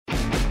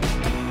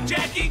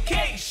Jackie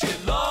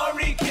Cation,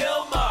 Laurie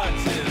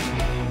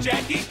Kilmartin.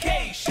 Jackie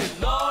Cation,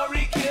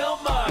 Laurie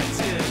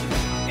Kilmartin.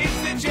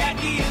 It's the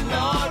Jackie and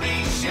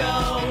Laurie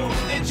Show.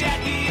 The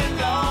Jackie and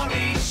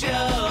Laurie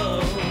Show.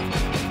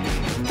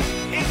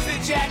 It's the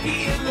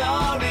Jackie and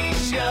Laurie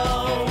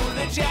Show.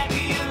 The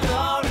Jackie and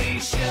Laurie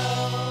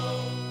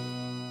Show.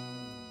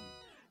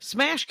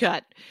 Smash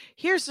cut.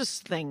 Here's this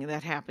thing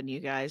that happened, you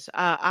guys.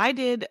 I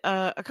did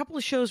a couple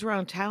of shows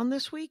around town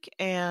this week,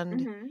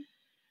 and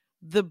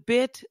the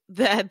bit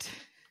that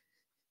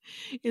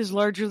is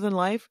larger than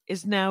life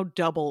is now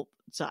double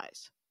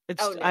size.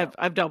 It's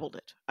I've doubled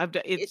it.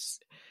 It's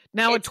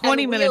now a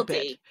 20-minute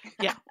bit.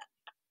 Yeah.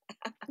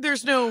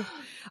 There's no,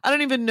 I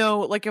don't even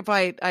know, like if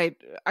I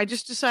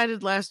just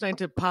decided last night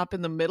to pop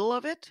in the middle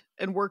of it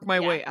and work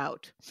my way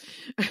out.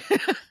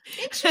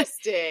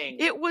 Interesting.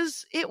 It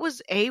was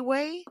a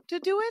way to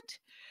do it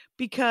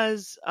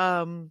because,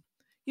 I'm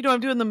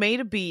doing the Made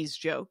of Bees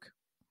joke,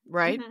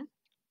 right? Mm-hmm.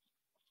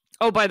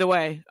 Oh, by the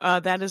way,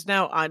 that is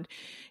now on.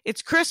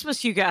 It's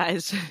Christmas, you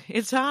guys.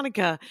 It's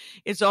Hanukkah.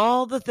 It's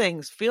all the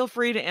things. Feel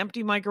free to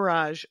empty my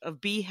garage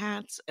of bee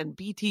hats and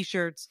bee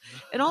t-shirts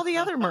and all the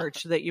other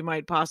merch that you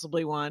might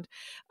possibly want.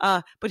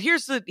 But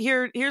here's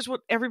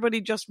what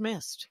everybody just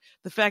missed.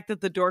 The fact that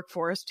the Dork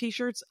Forest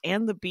t-shirts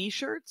and the bee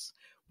shirts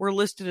were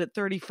listed at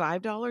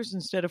 $35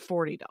 instead of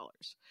 $40.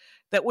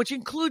 Which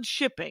includes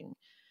shipping.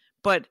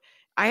 But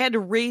I had to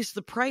raise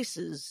the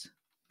prices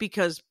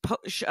because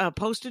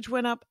postage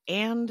went up,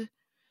 and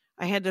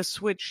I had to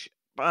switch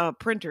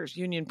printers,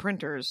 union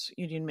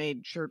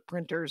made shirt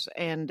printers,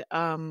 and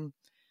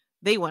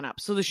they went up.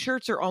 So the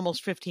shirts are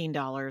almost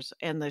 $15,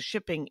 and the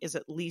shipping is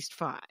at least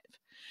 $5.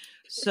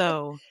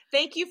 So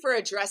thank you for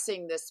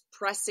addressing this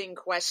pressing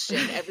question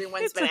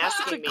everyone's been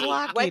asking me.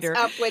 What's meter.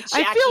 up with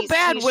Jackie's I feel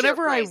bad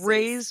whenever prices?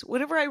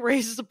 I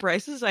raise the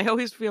prices. I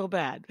always feel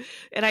bad,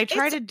 and I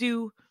try to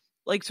do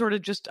like sort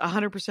of just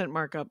 100%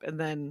 markup, and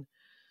then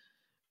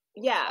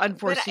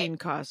unforeseen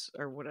costs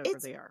or whatever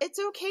they are. It's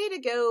okay to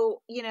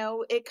go,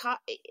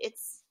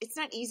 it's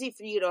not easy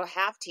for you to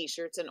have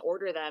t-shirts and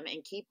order them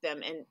and keep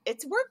them, and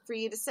it's work for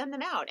you to send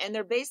them out, and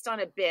they're based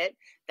on a bit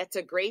that's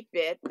a great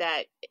bit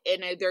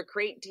and they're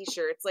great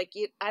t-shirts. Like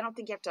I don't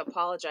think you have to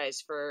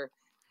apologize for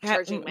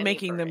charging money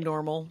making for them it.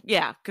 normal.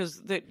 Yeah,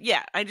 because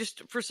I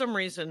just for some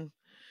reason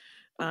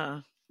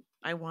I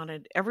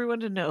wanted everyone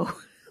to know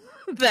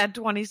that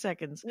 20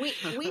 seconds.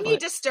 We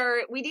need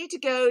to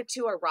go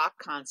to a rock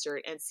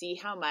concert and see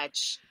how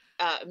much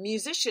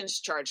musicians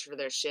charge for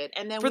their shit,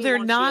 and then for their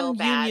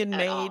non-union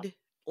made,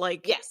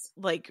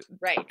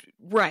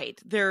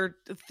 right. They're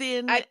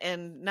thin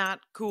and not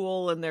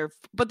cool,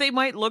 but they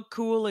might look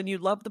cool, and you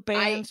love the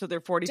band, so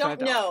they're $45.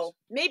 Don't know.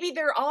 Maybe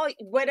they're all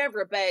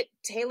whatever, but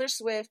Taylor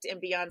Swift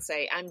and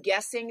Beyonce, I'm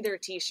guessing their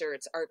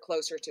t-shirts are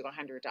closer to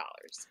 $100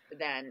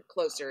 than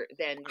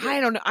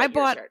I don't know.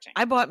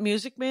 I bought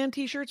Music Man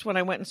t-shirts when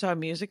I went and saw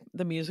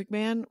the Music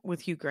Man with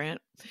Hugh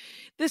Grant.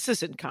 This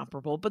isn't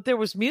comparable, but there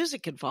was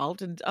music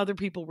involved, and other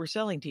people were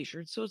selling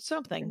t-shirts, so it's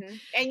something. Mm-hmm.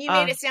 And you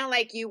made it sound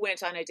like you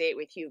went on a date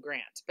with Hugh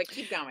Grant, but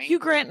keep going. Hugh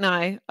Grant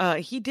and I,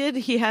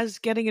 he has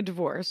getting a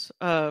divorce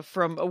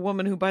from a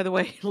woman who, by the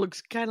way,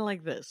 looks kind of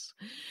like this.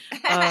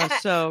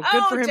 So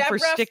good for him for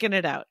sticking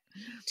it out.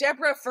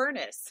 Deborah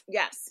Furness.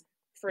 Yes.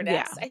 Furness.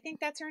 Yeah. I think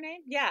that's her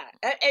name. Yeah.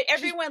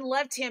 Everyone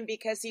loved him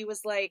because he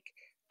was like,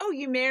 oh,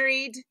 you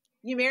married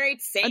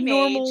same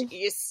age.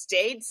 You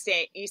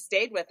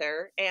stayed with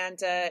her, and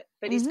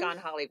but he's gone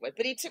Hollywood.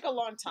 But he took a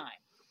long time.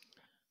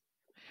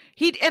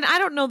 And I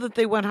don't know that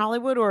they went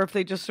Hollywood or if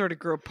they just sort of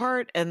grew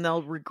apart and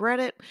they'll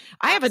regret it.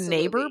 I have a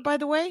neighbor, by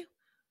the way.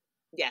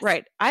 Yes.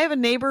 Right. I have a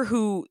neighbor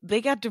who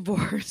they got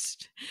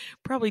divorced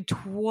probably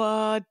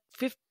 20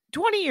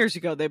 years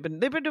ago. They've been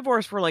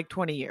divorced for like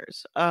 20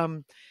 years.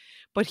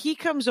 But he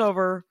comes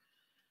over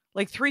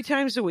like 3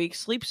 times a week,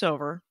 sleeps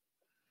over,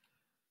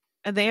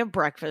 and they have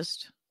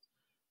breakfast.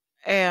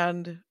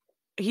 And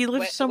he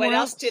lives somewhere else. What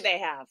else do they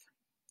have?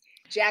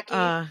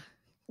 Jackie,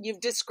 you've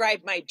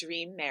described my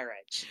dream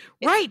marriage.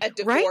 It's a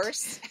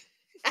divorce.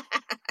 Right?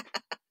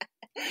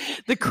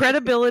 The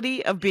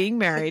credibility of being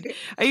married.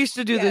 I used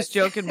to do this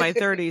joke in my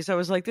 30s. I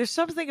was like, there's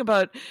something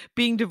about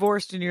being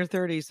divorced in your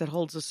 30s that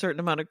holds a certain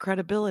amount of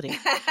credibility.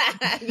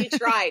 You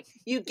tried.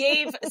 You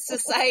gave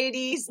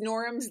society's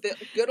norms the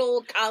good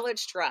old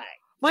college try.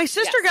 My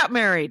sister got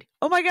married.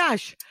 Oh my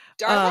gosh.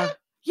 Darla?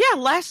 Yeah,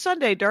 last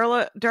Sunday,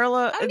 Darla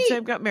and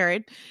Sam got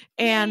married.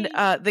 And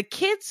the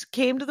kids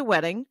came to the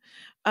wedding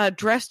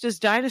dressed as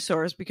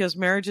dinosaurs because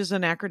marriage is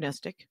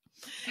anachronistic.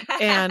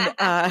 And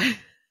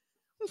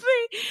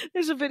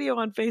there's a video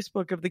on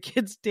Facebook of the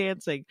kids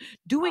dancing,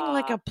 doing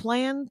like a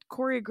planned,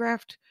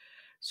 choreographed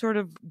sort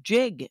of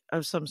jig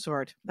of some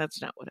sort.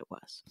 That's not what it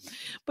was.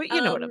 But you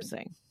know what I'm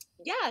saying.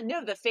 Yeah,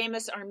 no, the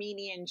famous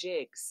Armenian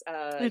jigs.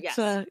 Yes.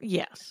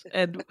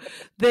 And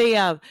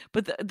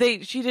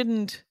she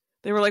didn't.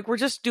 They were like, we're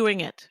just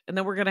doing it, and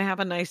then we're going to have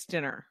a nice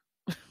dinner.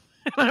 And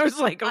I was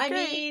like, okay. I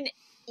mean,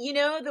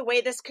 the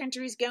way this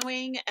country's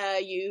going,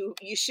 you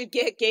should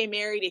get gay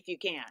married if you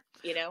can.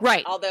 you know?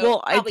 Right. Although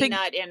Well, I probably think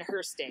not in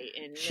her state.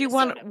 In she Minnesota,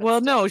 wanted, but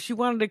well, still. no, she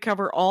wanted to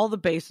cover all the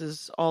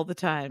bases all the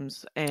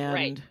times. And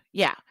Right.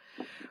 yeah,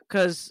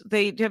 because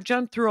they have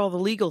jumped through all the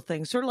legal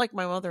things, sort of like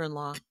my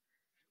mother-in-law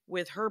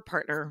with her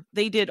partner.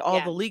 They did all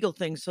Yeah. the legal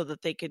things so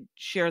that they could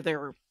share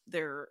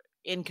their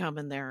income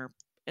and their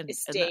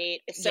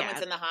Estate, if someone's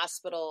yeah. in the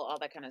hospital, all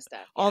that kind of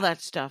stuff. all Yeah.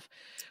 that stuff.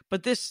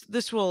 But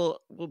this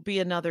will be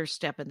another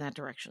step in that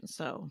direction.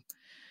 So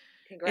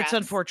Congrats. it's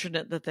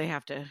unfortunate that they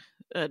have to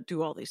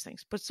do all these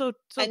things, but so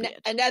be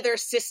it. Another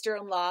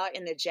sister-in-law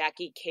in the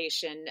Jackie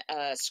Cation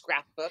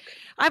scrapbook.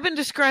 I've been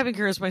describing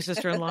her as my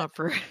sister-in-law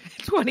for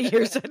 20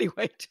 years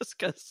anyway, just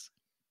because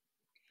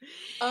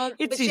it's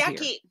but easier.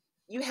 Jackie,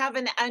 you have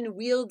an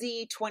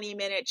unwieldy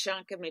 20-minute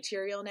chunk of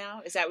material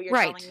now. Is that what you're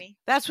Right. telling me?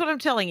 That's what I'm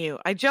telling you.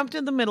 I jumped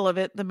in the middle of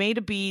it. The Maid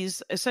of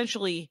Bees,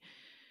 essentially,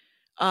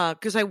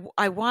 because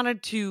I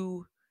wanted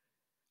to.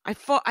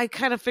 I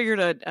kind of figured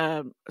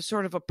a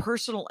sort of a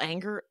personal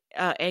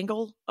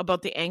angle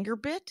about the anger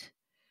bit.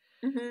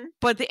 Mm-hmm.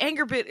 But the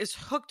anger bit is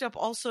hooked up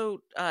also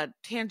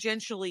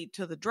tangentially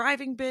to the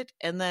driving bit,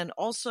 and then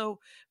also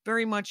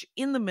very much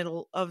in the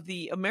middle of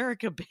the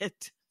America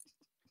bit.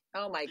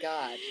 Oh my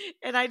God!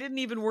 And I didn't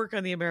even work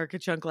on the America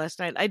chunk last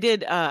night. I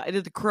did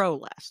the Crow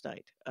last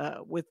night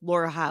with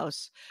Laura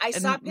House I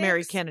and saw Mary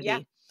pics. Kennedy, Yeah.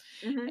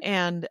 Mm-hmm.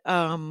 and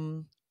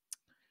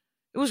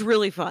it was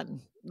really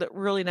fun.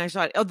 Really nice.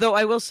 Although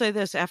I will say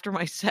this, after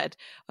my set,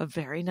 a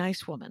very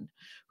nice woman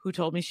who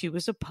told me she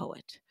was a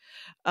poet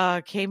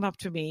came up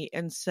to me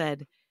and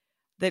said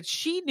that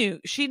she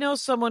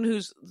knows someone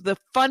who's the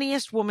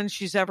funniest woman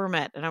she's ever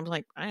met. And I'm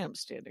like, I am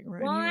standing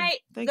right Why here.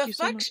 Thank you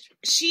so much.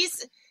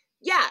 She's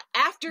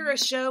after a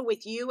show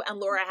with you and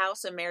Laura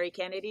House and Mary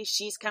Kennedy,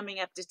 she's coming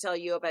up to tell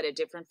you about a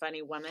different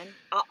funny woman.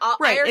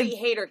 Right, I already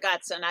hate her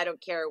guts, and I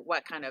don't care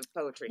what kind of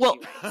poetry Well,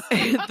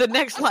 she writes. the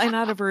next line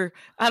out of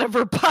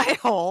her pie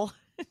hole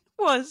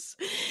was,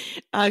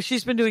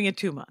 she's been doing it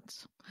 2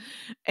 months.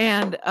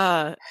 And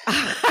I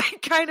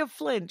kind of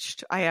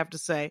flinched, I have to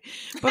say,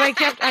 but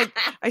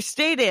I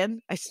stayed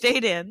in,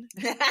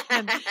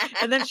 and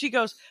then she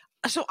goes,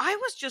 so I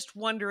was just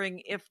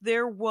wondering if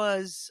there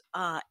was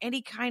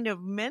any kind of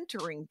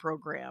mentoring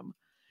program.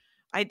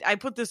 I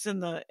put this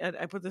in the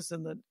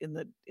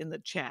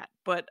chat,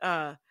 but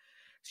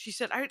she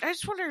said, I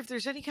just wonder if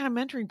there's any kind of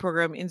mentoring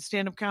program in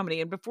stand-up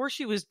comedy. And before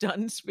she was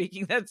done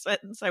speaking that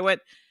sentence, I went,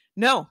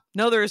 no,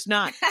 there is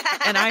not.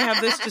 And I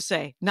have this to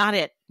say, not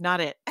it.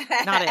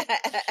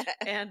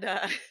 And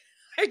I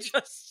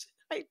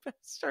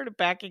started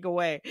backing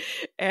away.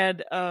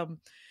 And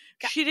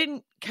she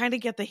didn't kind of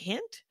get the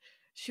hint.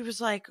 She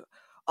was like,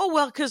 oh,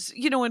 well, because,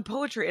 in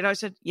poetry. And I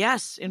said,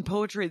 yes, in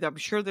poetry, I'm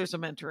sure there's a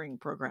mentoring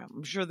program.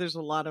 I'm sure there's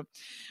a lot of,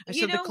 I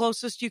said, the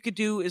closest you could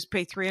do is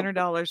pay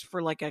 $300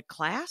 for like a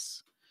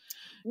class.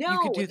 No, you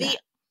could do that.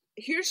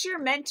 Here's your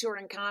mentor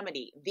in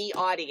comedy, the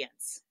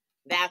audience.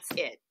 That's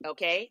it.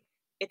 Okay.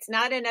 It's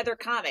not another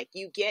comic.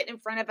 You get in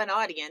front of an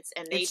audience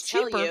and they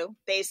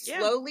they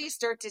slowly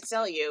start to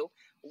tell you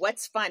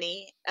what's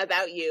funny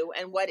about you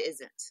and what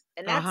isn't.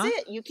 And that's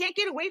it. You can't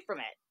get away from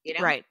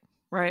it,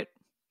 Right.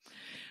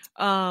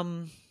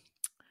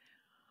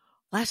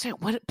 Last night,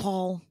 what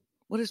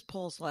is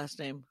Paul's last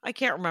name? I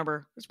can't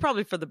remember. It's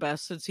probably for the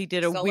best since he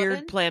did a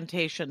weird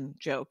plantation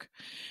joke.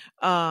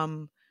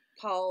 Paul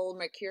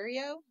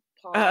Mercurio?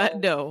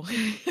 No.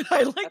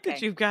 I like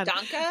that you've got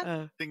Donka?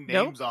 I think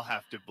names I'll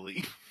have to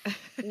believe.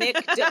 Nick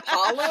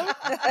DiPaolo?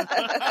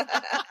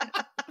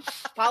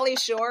 Pauly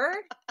Shore?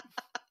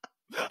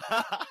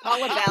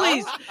 Paula Bell?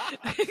 Please,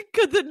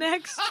 could the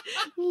next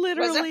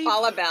literally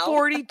Paula Bell?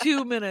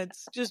 42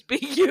 minutes just be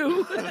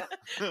you?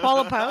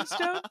 Paula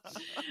Poundstone?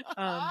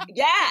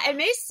 Yeah, and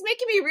it's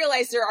making me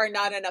realize there are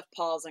not enough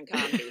Pauls in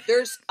comedy.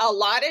 There's a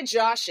lot of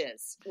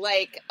Joshes,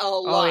 like a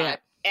lot. Yeah.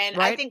 And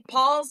I think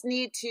Pauls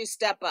need to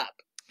step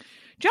up.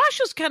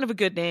 Josh is kind of a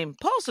good name.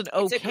 Paul's an okay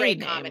name. It's a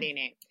great comedy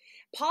name.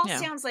 Paul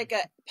sounds like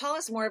Paul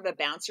is more of a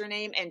bouncer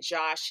name, and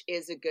Josh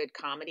is a good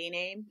comedy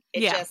name.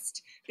 It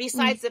just,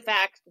 besides the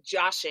fact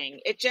Joshing,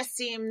 it just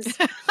seems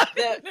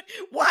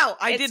wow,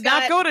 I did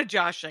not go to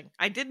Joshing.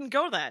 I didn't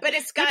go that. But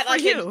it's got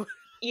like you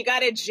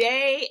got a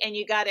J and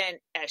you got a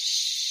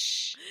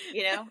shh.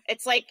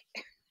 It's like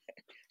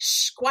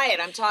shh, quiet.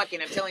 I'm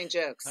talking. I'm telling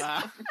jokes.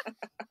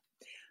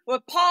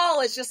 Well,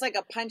 Paul is just like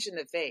a punch in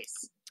the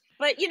face.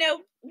 But,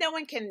 no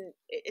one can,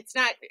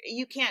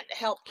 you can't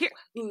help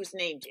who's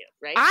named you,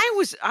 right?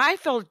 I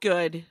felt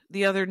good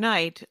the other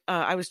night.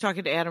 I was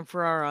talking to Adam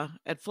Ferrara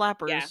at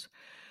Flappers.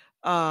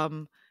 Yeah.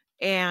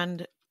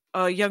 And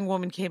a young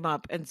woman came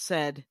up and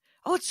said,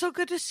 oh, it's so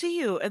good to see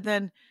you. And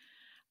then,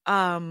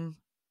 and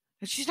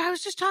she said, I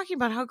was just talking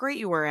about how great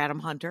you were, Adam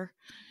Hunter.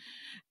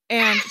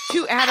 And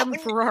to Adam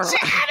Ferrara. To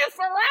Adam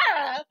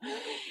Ferrara!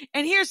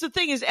 And here's the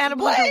thing is Adam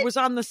Hunter was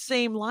on the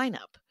same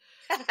lineup.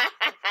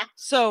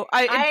 So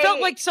it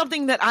felt like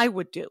something that I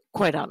would do,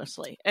 quite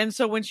honestly. And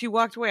so when she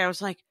walked away, I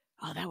was like,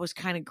 oh, that was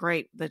kind of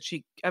great that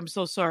I'm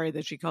so sorry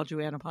that she called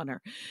you Adam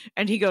Hunter.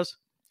 And he goes,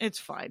 It's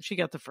fine. She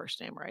got the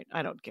first name right.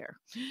 I don't care.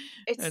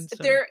 It's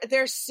so,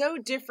 they're so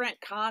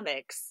different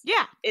comics.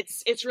 Yeah.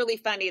 It's really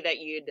funny that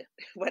you'd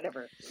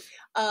whatever.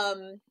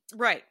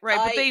 Right.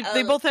 But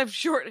they both have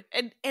short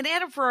and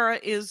Adam Ferrara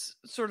is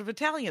sort of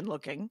Italian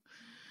looking.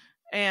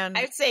 And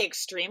I would say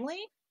extremely.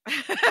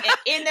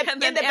 In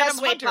the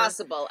best way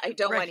possible. I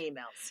don't want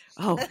emails.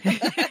 Oh,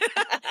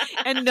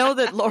 and know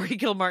that Laurie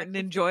Kilmartin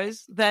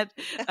enjoys that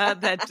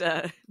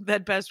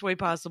best way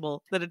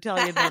possible that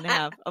Italian men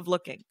have of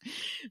looking.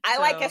 I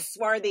like a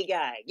swarthy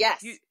guy.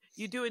 Yes,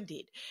 you do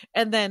indeed.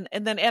 And then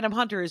Adam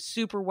Hunter is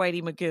super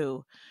Whitey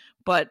Magoo,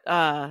 but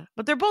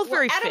they're both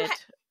very fit.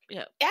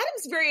 Yeah,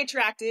 Adam's very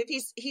attractive.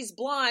 He's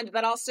blonde,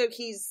 but also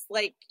he's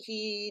like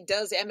he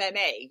does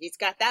MMA. He's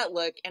got that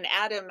look. And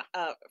Adam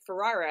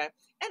Ferrara,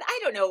 and I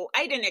don't know.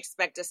 I didn't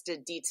expect us to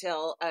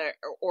detail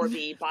or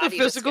be body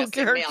physical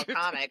discussing male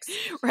comics,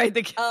 right?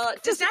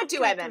 Does not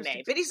do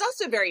MMA, but he's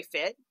also very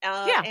fit.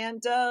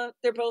 And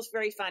they're both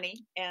very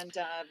funny, and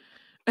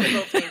they're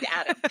both named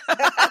Adam.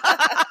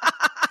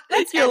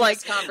 Let's end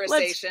this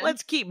conversation.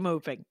 Let's keep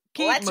moving.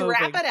 Let's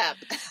wrap it up.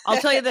 I'll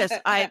tell you this.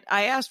 I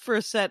asked for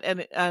a set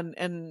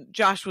and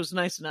Josh was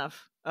nice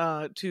enough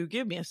to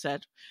give me a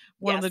set.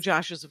 One of the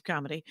Joshes of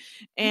comedy.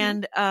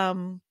 And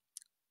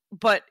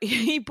but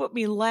he put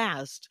me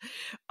last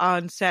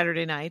on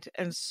Saturday night.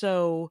 And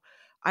so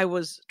I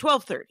was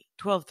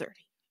 12:30.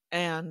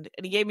 And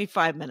he gave me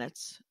 5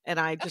 minutes. And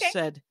I just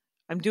said,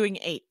 I'm doing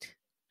 8.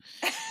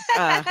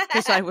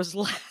 Because I was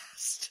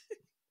last.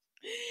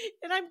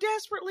 And I'm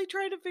desperately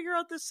trying to figure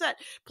out this set.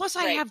 Plus,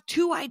 I have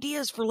 2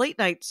 ideas for late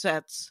night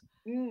sets.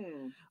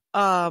 And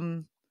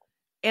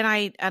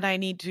I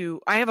need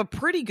to. I have a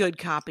pretty good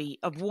copy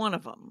of one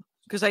of them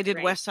because I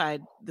did West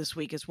Side this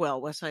week as well.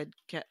 West Side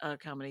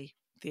Comedy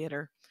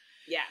Theater.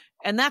 Yeah,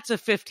 and that's a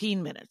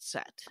 15-minute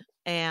set,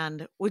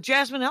 and with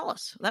Jasmine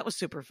Ellis, that was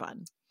super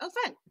fun. Oh,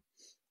 fun.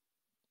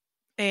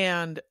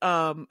 And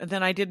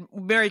then I did.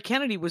 Mary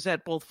Kennedy was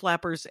at both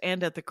Flappers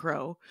and at the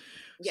Crow,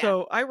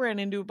 so I ran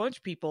into a bunch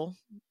of people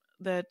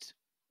that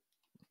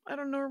I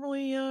don't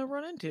normally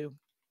run into.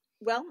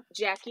 Well,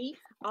 Jackie,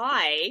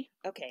 I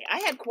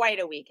had quite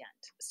a weekend.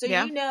 So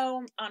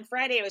on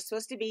Friday I was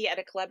supposed to be at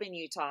a club in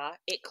Utah.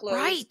 It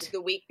closed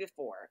the week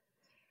before.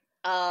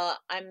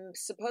 I'm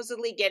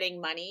supposedly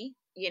getting money.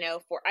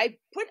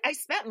 I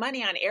spent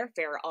money on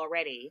airfare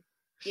already.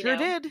 Sure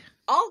did.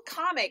 All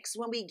comics,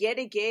 when we get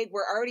a gig,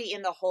 we're already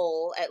in the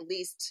hole at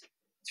least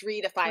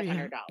 $300 to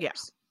 $500.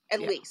 At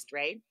least,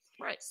 right?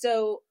 Right.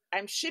 So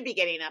I should be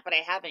getting that, but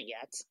I haven't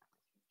yet.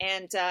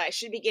 And I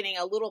should be getting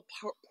a little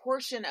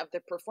portion of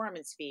the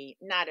performance fee.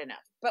 Not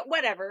enough, but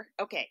whatever.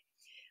 Okay.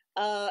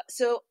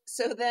 So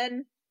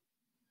then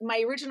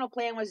my original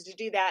plan was to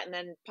do that and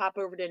then pop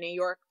over to New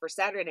York for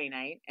Saturday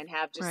night and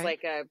have just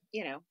like a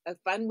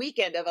fun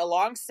weekend of a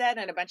long set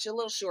and a bunch of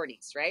little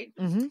shorties. Right.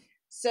 Mm-hmm.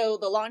 So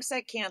the long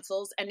set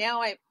cancels, and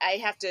now I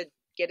have to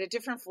get a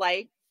different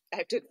flight. I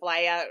have to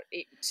fly out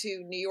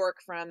to New York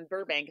from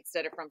Burbank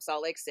instead of from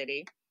Salt Lake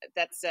City.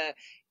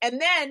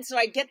 And then so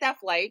I get that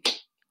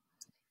flight.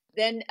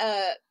 Then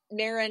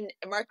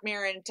Mark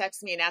Maron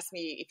texts me and asks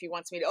me if he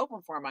wants me to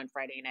open for him on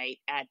Friday night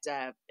at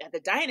the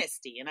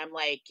Dynasty, and I'm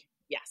like,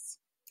 yes,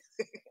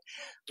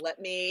 let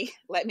me.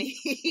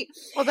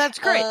 Well, that's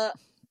great. But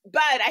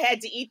I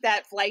had to eat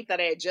that flight that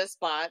I had just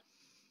bought.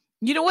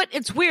 You know what?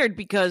 It's weird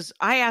because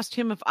I asked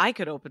him if I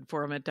could open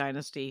for him at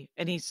Dynasty,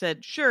 and he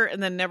said sure,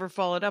 and then never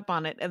followed up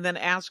on it, and then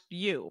asked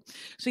you.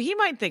 So he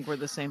might think we're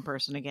the same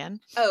person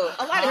again. Oh,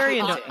 a lot very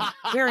of annoying.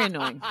 Very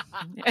annoying.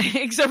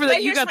 Except for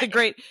that, you got the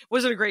great.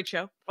 Was it a great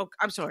show? Oh,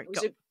 I'm sorry. It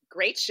was a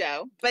great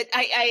show, but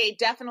I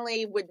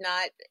definitely would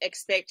not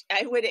expect.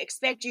 I would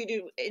expect you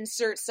to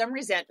insert some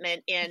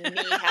resentment in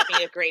me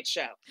having a great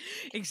show.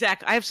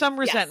 Exactly. I have some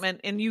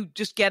resentment in you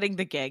just getting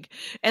the gig,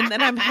 and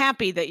then I'm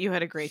happy that you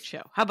had a great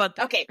show. How about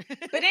that? Okay,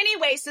 but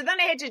anyway, so then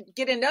I had to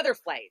get another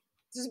flight.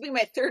 This will be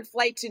my 3rd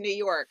flight to New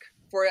York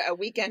for a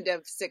weekend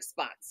of 6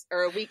 spots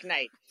or a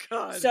weeknight.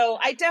 God. So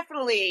I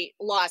definitely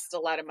lost a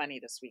lot of money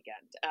this weekend.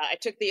 I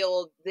took the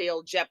old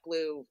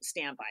JetBlue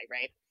standby,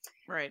 right?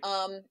 Right.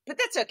 But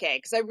that's okay.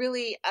 Cause I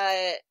really,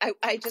 I've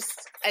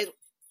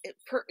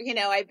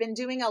been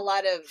doing a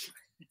lot of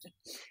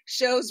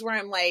shows where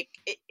I'm like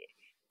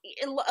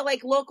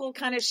local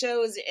kind of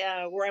shows,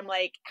 where I'm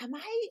like, am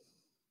I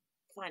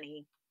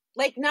funny?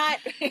 Like not.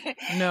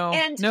 No,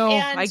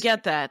 I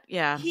get that.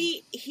 Yeah.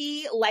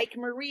 He, like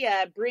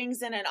Maria,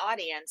 brings in an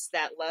audience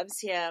that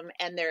loves him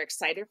and they're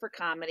excited for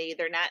comedy.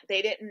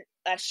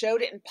 Show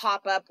didn't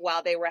pop up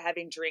while they were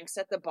having drinks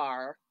at the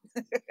bar.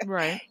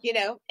 Right.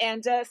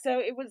 And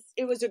so it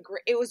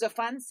was a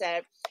fun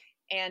set.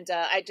 And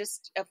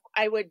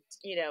I would,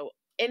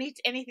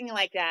 anything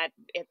like that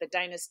at the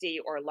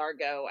Dynasty or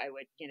Largo, I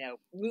would,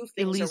 move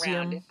things Elysium.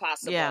 Around if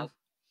possible. Yeah.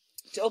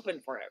 To open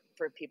for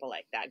people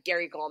like that.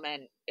 Gary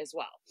Goldman as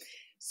well.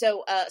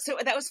 So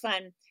that was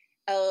fun.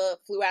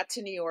 Flew out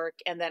to New York,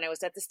 and then I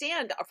was at the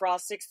stand for all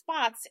 6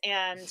 spots.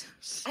 And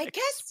I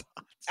guess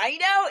I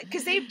know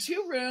because they have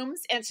 2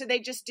 rooms, and so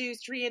they just do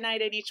 3 a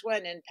night at each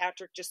one. And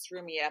Patrick just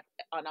threw me up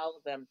on all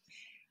of them.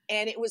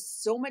 And it was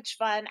so much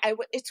fun.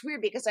 It's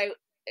weird because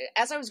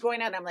as I was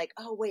going out, I'm like,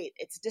 oh wait,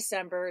 it's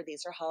December.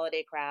 These are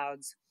holiday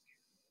crowds.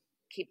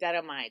 Keep that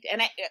in mind.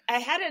 And I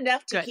had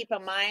enough to keep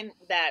in mind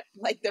that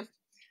like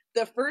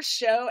the first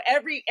show,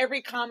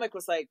 every comic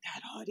was like,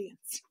 that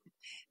audience,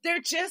 they're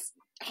just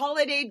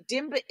holiday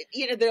dim,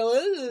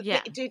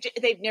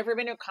 they've never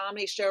been to a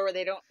comedy show, or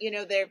they don't,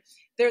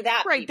 they're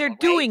that right. People, they're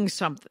doing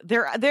something.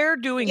 They're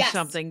doing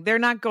something. They're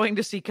not going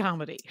to see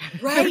comedy.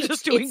 Right. They're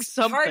just doing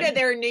something. Part of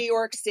their New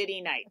York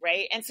City night,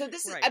 right? And so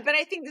this is, but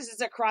I think this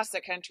is across the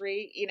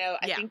country.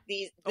 I think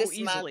this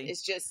month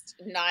is just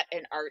not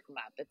an art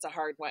month. It's a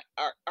hard one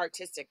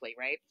artistically,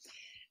 right?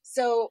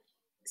 So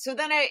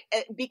then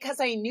because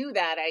I knew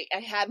that, I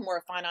had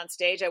more fun on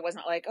stage. I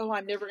wasn't like, oh,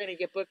 I'm never going to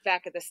get booked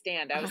back at the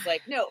stand. I was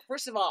like, no,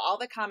 first of all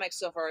the comics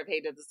so far have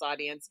hated this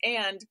audience,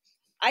 and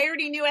I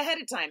already knew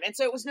ahead of time. And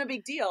so it was no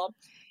big deal.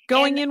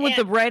 Going in with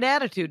the right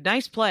attitude.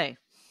 Nice play.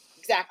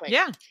 Exactly.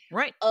 Yeah.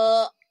 Right.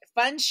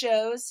 Fun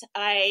shows.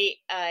 I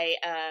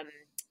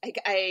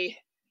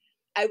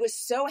was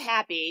so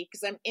happy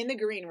because I'm in the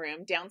green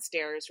room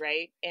downstairs,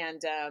 right?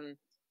 And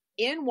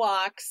in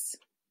walks,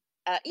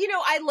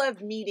 I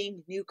love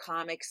meeting new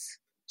comics,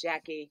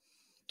 Jackie.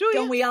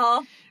 Don't we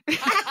all?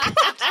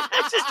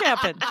 What just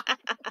happened?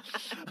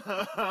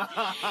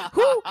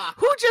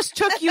 Who just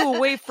took you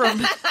away from?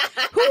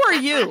 Who are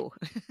you?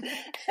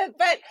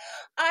 But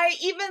I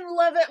even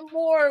love it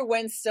more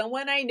when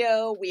someone I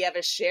know, we have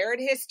a shared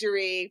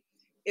history,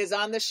 is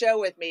on the show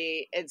with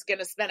me. It's going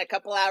to spend a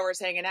couple hours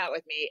hanging out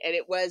with me. And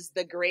it was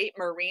the great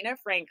Marina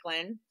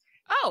Franklin.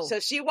 Oh. So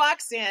she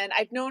walks in.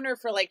 I've known her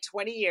for like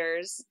 20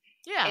 years.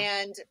 Yeah.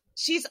 And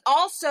she's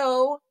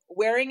also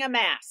wearing a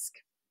mask.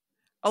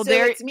 Oh, so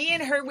it's me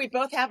and her. We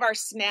both have our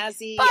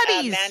snazzy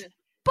buddies.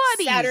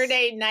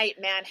 Saturday night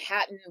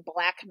Manhattan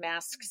black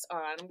masks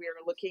on. We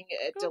are looking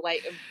at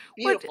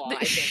beautiful.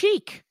 I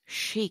think.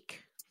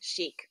 Chic.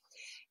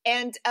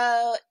 And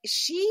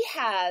she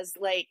has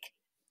like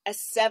a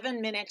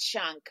 7-minute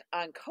chunk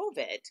on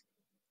COVID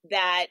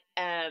that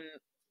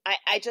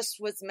I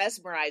just was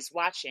mesmerized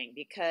watching,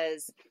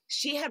 because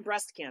she had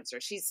breast cancer.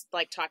 She's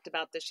like talked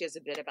about this. She has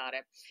a bit about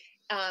it.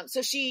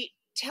 So she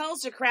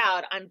tells the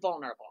crowd, I'm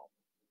vulnerable.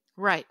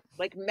 Right.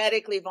 Like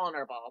medically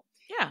vulnerable.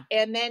 Yeah.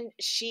 And then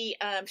she's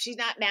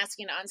not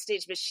masking on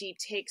stage, but she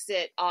takes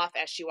it off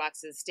as she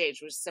walks to the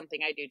stage, which is something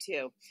I do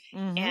too.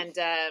 Mm-hmm.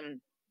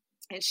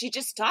 And she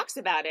just talks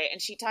about it.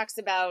 And she talks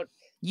about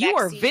you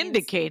vaccines. Are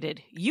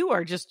vindicated. You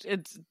are just,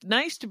 it's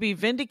nice to be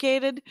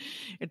vindicated.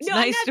 It's no,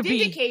 nice I'm not to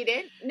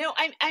vindicated. No,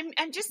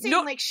 I'm just saying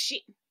like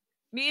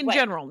in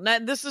general,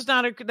 that is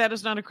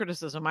not a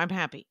criticism. I'm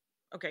happy.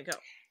 Okay, go.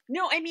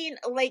 No, I mean,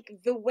 like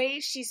the way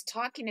she's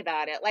talking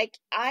about it, like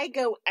I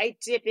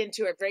dip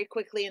into it very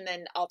quickly, and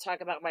then I'll talk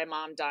about my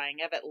mom dying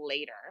of it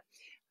later.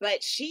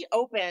 But she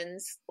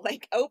opens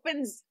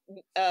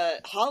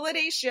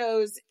holiday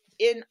shows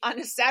on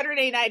a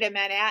Saturday night in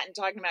Manhattan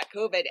talking about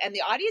COVID, and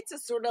the audience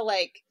is sort of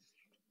like,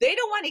 they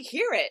don't want to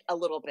hear it a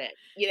little bit,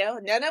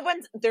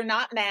 they're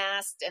not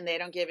masked and they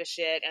don't give a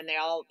shit, and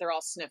they're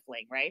all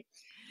sniffling, right?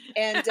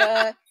 And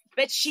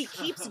but she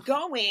keeps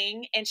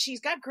going, and she's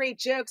got great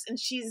jokes, and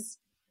she's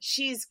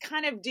she's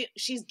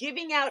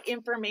giving out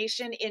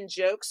information in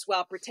jokes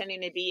while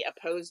pretending to be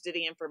opposed to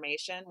the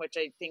information, which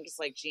I think is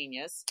like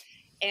genius.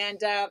 And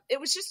it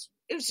was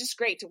just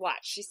great to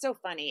watch. She's so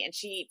funny, and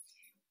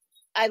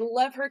I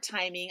love her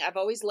timing. I've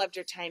always loved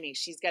her timing.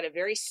 She's got a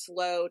very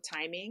slow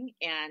timing,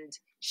 and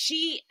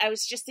I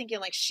was just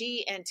thinking, like,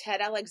 she and Ted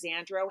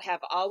Alexandro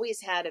have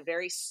always had a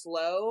very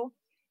slow,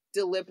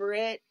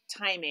 deliberate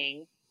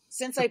timing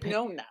since I've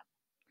known them.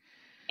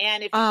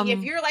 And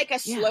if you're like a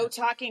slow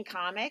talking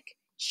comic,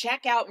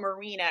 check out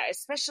Marina,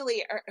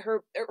 especially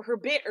her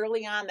bit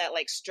early on that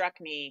like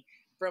struck me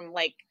from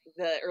like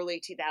the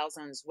early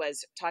 2000s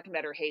was talking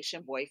about her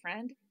Haitian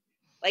boyfriend.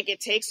 Like,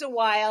 it takes a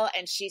while,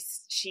 and she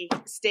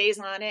stays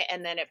on it,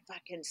 and then it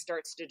fucking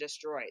starts to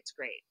destroy. It's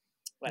great.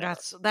 Whatever.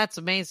 That's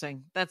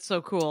amazing. That's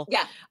so cool.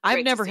 Yeah.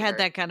 I've never had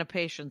that kind of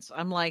patience.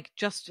 I'm like,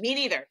 me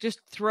neither.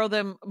 Just throw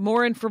them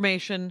more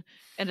information,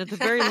 and at the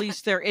very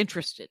least, they're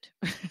interested.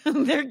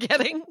 They're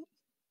getting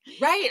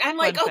right. I'm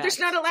like, facts. There's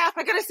not a laugh.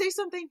 I gotta say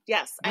something.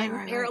 Yes, right,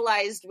 I'm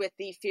paralyzed with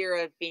the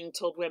fear of being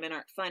told women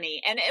aren't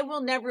funny, and it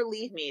will never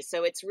leave me.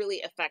 So it's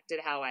really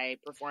affected how I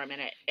perform,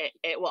 and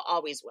it will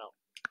always will.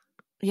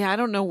 Yeah, I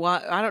don't know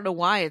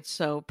why it's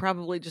so.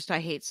 Probably just I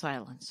hate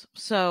silence.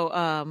 So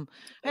I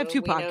have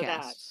 2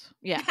 podcasts.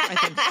 Yeah,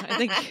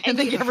 I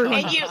think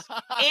everyone knows.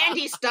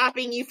 Andy's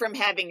stopping you from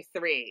having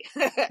 3.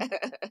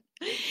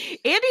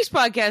 Andy's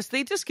podcast,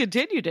 they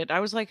discontinued it. I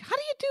was like, how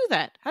do you do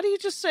that? How do you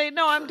just say,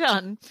 no, I'm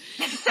done?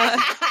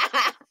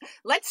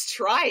 Let's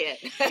try it.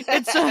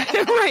 It's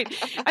right.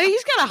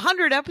 He's got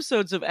 100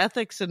 episodes of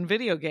ethics and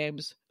video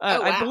games.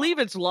 Wow. I believe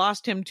it's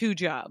lost him 2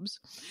 jobs.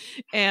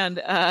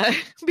 And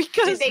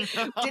because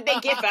did they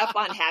give up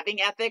on having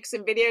ethics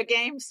in video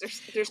games?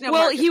 There's no.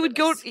 Well, he would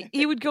go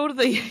to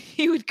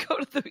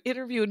the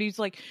interview, and he's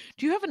like,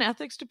 "Do you have an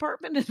ethics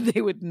department?" And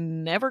they would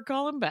never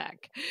call him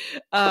back.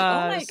 Oh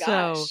my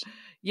gosh! So,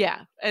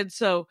 Yeah. And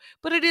so,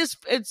 but it's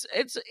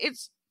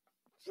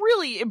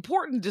really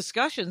important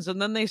discussions.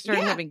 And then they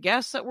started having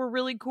guests that were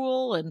really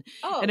cool. And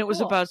it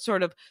was about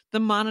sort of the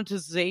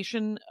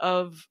monetization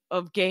of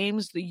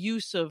games, the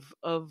use of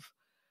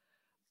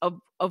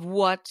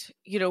what,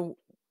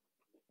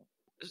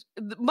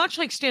 much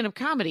like stand-up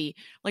comedy,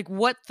 like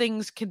what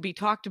things can be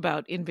talked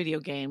about in video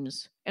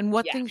games and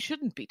what things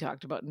shouldn't be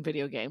talked about in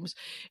video games.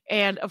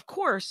 And of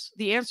course,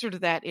 the answer to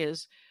that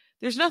is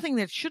there's nothing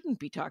that shouldn't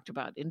be talked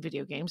about in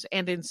video games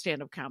and in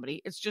stand-up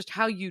comedy. It's just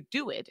how you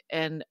do it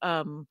and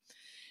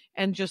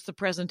just the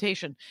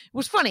presentation. It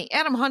was funny.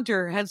 Adam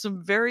Hunter had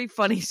some very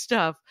funny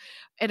stuff,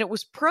 and it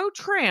was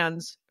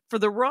pro-trans for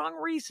the wrong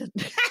reason.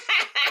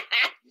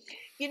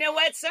 You know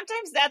what?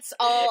 Sometimes that's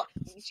all.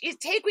 You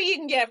take what you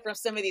can get from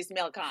some of these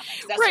male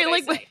comics. That's right.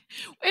 What I say.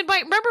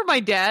 Remember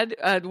my dad,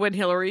 when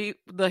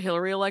the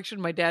Hillary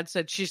election, my dad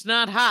said, she's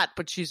not hot,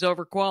 but she's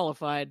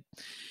overqualified.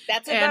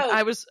 That's a and vote.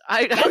 I was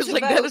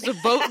like, that is a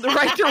vote in the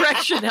right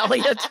direction,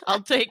 Elliot.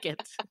 I'll take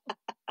it.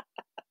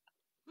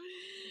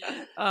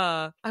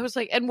 I was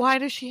like, and why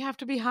does she have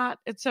to be hot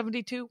at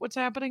 72? What's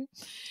happening?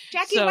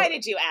 Jackie, why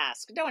did you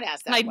ask? Don't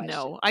ask that question.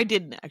 know. I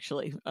didn't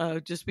actually.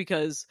 Just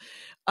because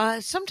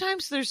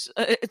sometimes there's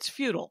it's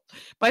futile.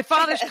 My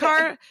father's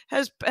car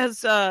is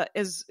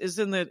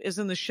in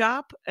the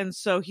shop, and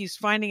so he's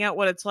finding out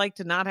what it's like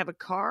to not have a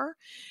car,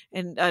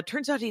 and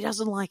turns out he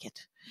doesn't like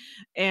it.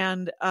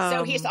 And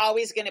so he's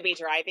always going to be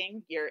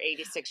driving, your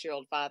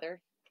 86-year-old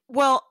father?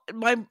 Well,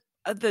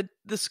 the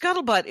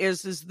scuttlebutt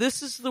is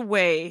this is the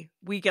way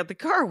we get the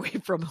car away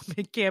from him.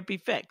 It can't be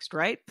fixed,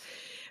 right?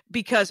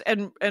 Because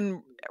and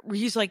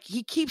he's like,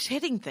 he keeps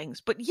hitting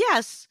things, but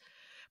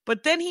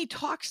then he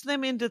talks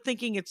them into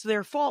thinking it's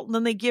their fault, and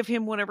then they give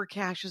him whatever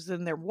cash is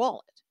in their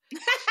wallet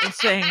and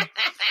saying,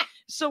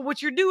 so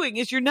what you're doing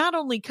is you're not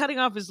only cutting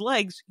off his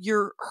legs,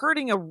 you're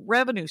hurting a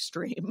revenue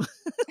stream.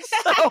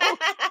 So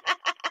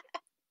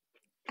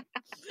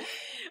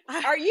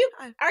Are you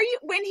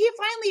when he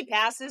finally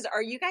passes,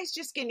 are you guys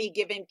just going to be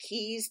given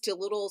keys to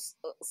little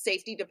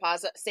safe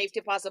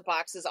deposit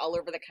boxes all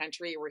over the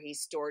country where he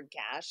stored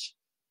cash?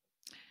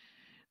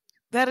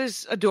 That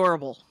is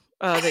adorable.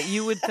 That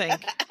you would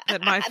think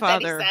that my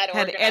father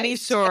had any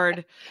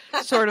sort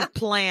of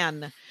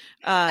plan.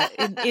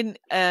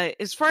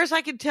 As far as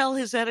I can tell,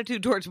 his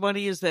attitude towards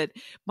money is that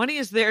money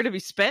is there to be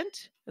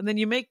spent, and then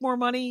you make more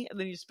money, and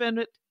then you spend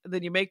it, and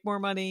then you make more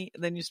money,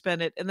 and then you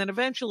spend it, and then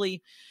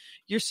eventually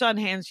your son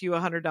hands you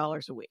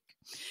 $100 a week.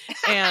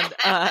 And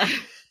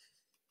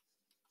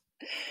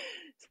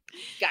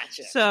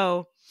gotcha.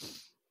 So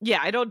yeah,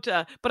 I don't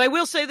but I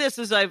will say this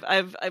is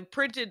I've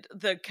printed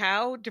the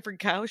different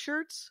cow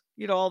shirts,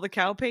 all the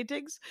cow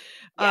paintings.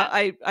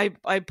 Yeah.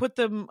 I put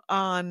them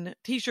on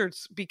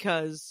t-shirts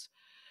because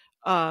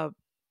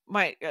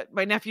my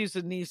nephews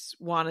and niece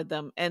wanted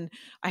them, and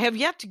I have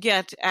yet to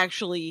get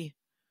actually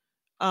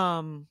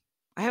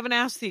I haven't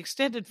asked the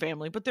extended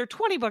family, but they're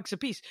 $20 a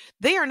piece.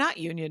 They are not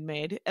union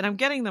made, and I'm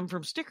getting them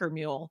from Sticker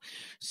Mule.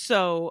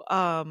 So,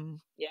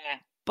 yeah.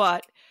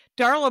 But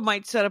Darla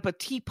might set up a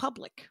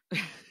TeePublic.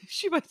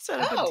 She might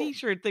set up a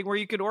t-shirt thing where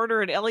you can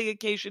order an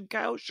Elliot Cation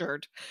cow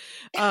shirt,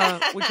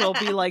 which will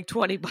be like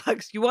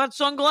 $20. You want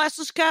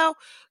sunglasses, cow?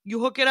 You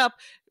hook it up.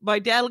 My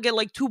dad will get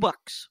like $2,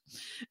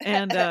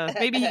 and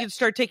maybe he can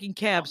start taking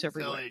cabs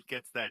everywhere. Elliot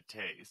gets that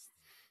taste.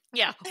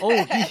 Yeah.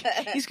 Oh,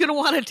 he's going to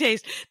want to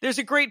taste. There's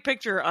a great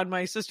picture on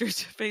my sister's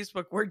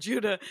Facebook where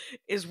Judah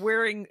is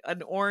wearing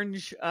an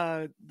orange,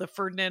 the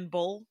Ferdinand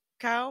Bull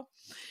cow.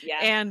 Yeah.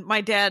 And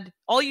my dad,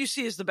 all you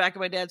see is the back of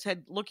my dad's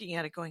head looking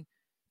at it going,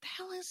 the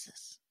hell is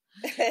this?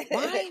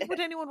 Why would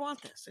anyone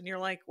want this? And you're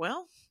like,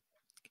 well,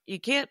 you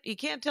can't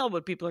tell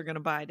what people are going to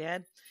buy,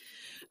 Dad.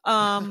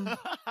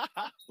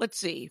 Let's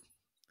see.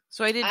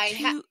 So I did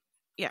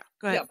yeah,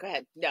 go ahead. No, go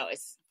ahead. No,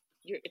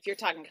 if you're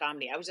talking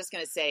comedy, I was just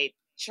going to say,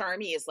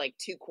 Charmy is like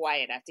too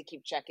quiet. I have to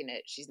keep checking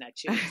it. She's not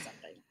chewing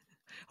something.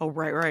 Oh,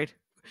 right.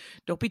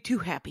 Don't be too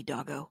happy,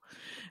 doggo.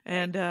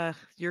 And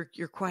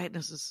your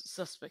quietness is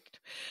suspect.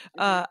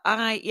 So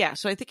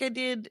I think I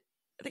did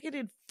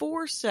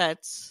 4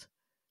 sets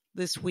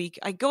this week.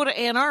 I go to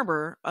Ann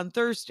Arbor on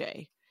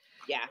Thursday.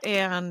 Yeah.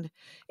 And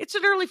it's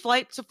an early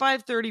flight. It's a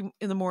 5:30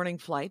 in the morning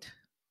flight.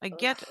 I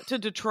get to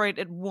Detroit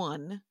at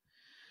 1.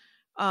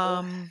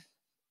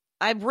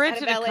 I've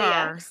rented a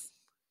car.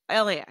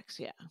 LAX,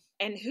 yeah.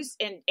 And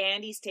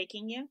Andy's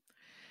taking you?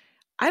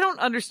 I don't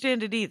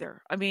understand it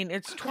either. I mean,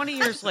 it's 20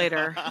 years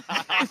later.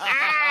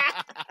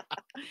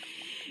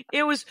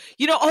 It was,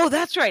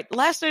 that's right.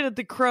 Last night at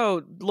the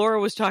Crow,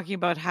 Laura was talking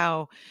about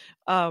how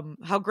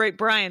great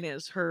Brian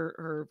is,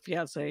 her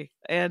fiance.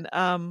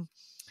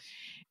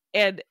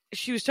 And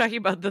she was talking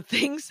about the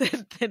things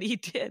that he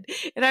did.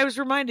 And I was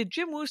reminded,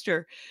 Jim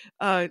Wooster,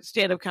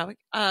 stand-up comic,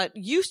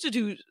 used to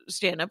do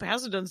stand-up,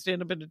 hasn't done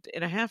stand-up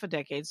in a half a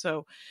decade.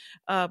 So,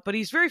 but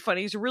he's very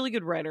funny. He's a really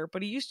good writer.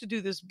 But he used to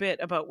do this bit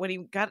about when he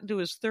got into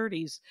his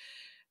 30s,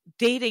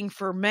 dating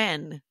for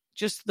men,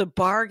 just the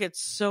bar gets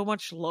so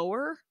much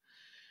lower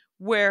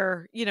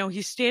where,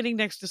 he's standing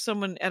next to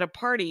someone at a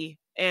party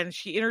and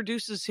she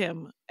introduces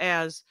him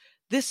as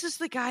this is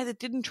the guy that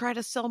didn't try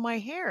to sell my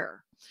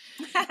hair.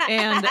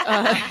 And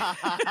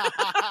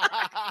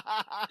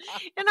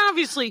and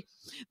obviously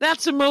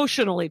that's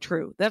emotionally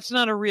true. That's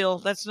not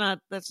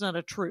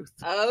a truth.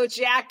 Oh,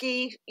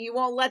 Jackie, you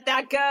won't let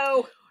that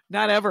go.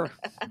 Not ever.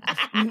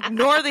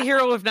 Nor the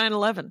hero of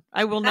 9/11.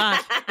 I will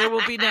not. There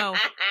will be no.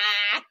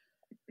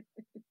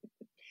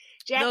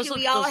 Jackie,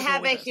 we all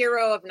have a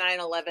hero of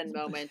 9/11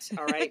 moment.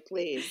 All right,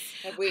 please.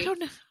 Have we? I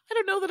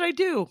don't know that I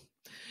do.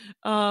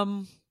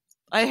 But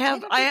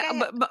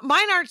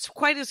mine aren't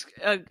quite as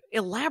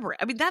elaborate.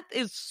 I mean, that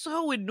is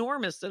so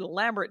enormous and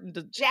elaborate and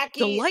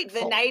Jackie,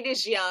 delightful. The night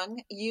is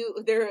young.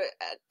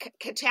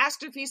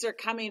 Catastrophes are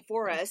coming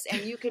for us,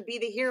 and you could be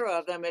the hero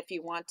of them if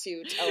you want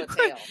to tell a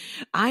tale.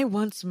 I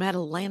once met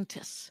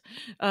Atlantis.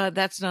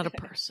 That's not a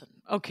person.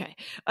 Okay,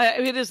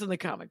 it is in the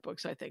comic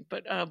books, I think.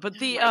 But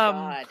the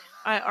God.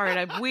 all right,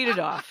 I've weeded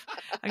off.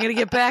 I'm gonna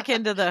get back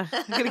into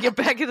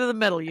the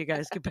middle, you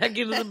guys. Get back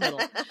into the middle.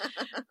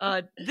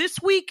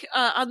 This week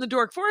on the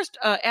Dork Forest,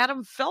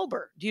 Adam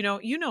Felber. Do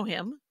you know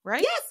him,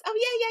 right? Yes. Oh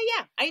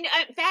yeah. I know.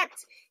 In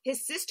fact,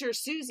 his sister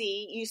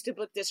Susie used to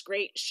book this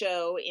great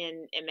show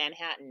in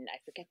Manhattan. I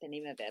forget the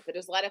name of it, but it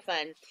was a lot of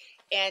fun.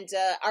 And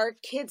our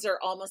kids are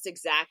almost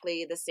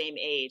exactly the same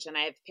age, and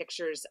I have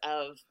pictures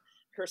of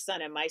her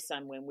son and my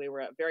son when we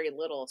were very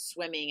little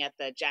swimming at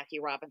the Jackie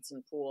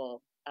Robinson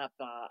pool up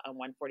on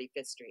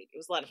 145th Street. It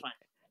was a lot of fun.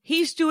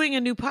 He's doing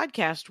a new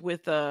podcast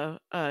with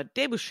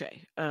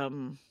Debussy.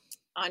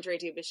 Andre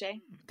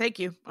Dubuchet. Thank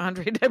you,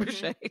 Andre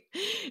Debussy.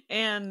 Mm-hmm.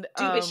 And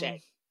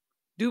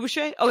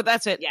Dubuchet. Oh,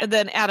 that's it. Yeah. And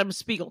then Adam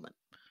Spiegelman.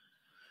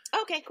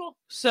 Okay, cool.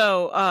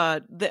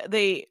 So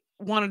they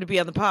wanted to be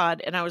on the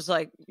pod, and I was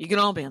like, you can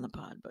all be on the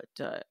pod, but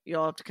you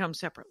all have to come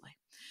separately.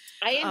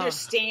 I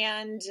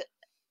understand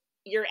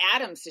your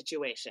Adam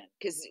situation,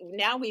 because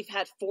now we've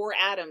had 4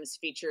 Adams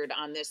featured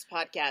on this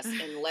podcast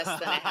in less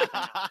than a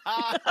half.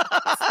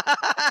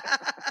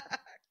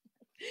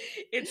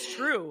 It's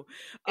true.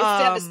 It's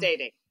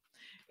devastating.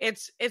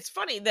 It's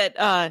funny that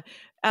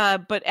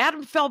but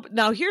Adam Felber.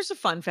 Now here's a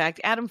fun fact: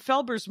 Adam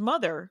Felber's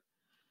mother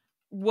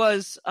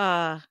was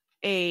a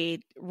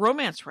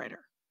romance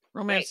writer,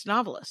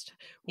 novelist,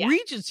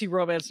 Regency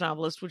romance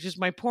novelist, which is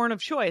my porn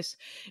of choice.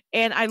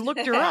 And I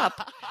looked her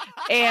up,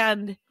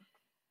 and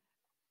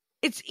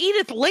it's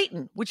Edith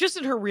Layton, which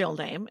isn't her real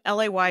name,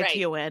 Layton.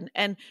 Right.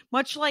 And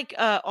much like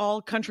all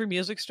country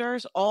music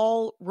stars,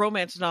 all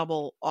romance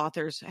novel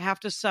authors have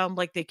to sound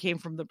like they came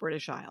from the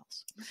British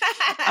Isles.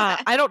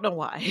 I don't know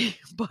why,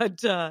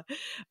 but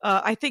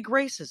I think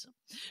racism.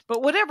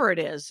 But whatever it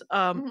is,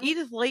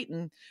 Edith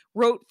Layton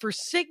wrote for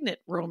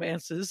Signet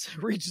Romances,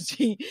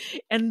 Regency,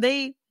 and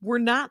they were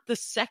not the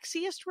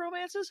sexiest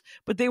romances,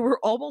 but they were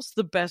almost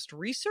the best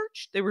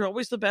researched. They were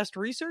always the best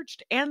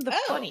researched and the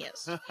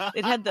funniest.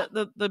 It had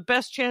the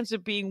best chance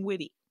of being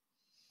witty.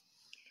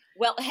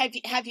 Well,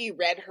 have you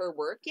read her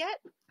work yet?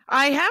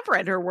 I have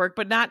read her work,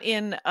 but not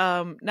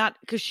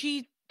because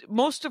she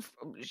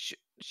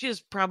has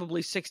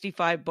probably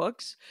 65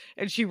 books,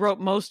 and she wrote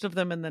most of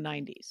them in the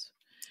 90s.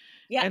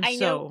 Yeah, and I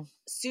know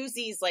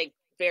Susie's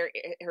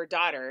her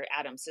daughter,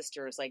 Adam's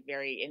sister, is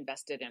very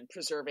invested in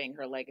preserving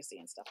her legacy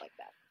and stuff like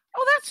that.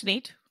 Oh, that's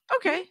neat.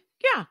 Okay.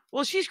 Yeah.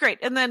 Well, she's great.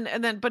 And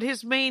then, but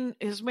his main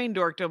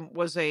dorkdom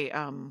was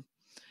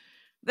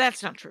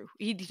that's not true.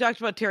 He talked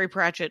about Terry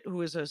Pratchett,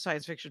 who is a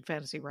science fiction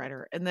fantasy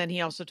writer. And then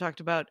he also talked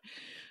about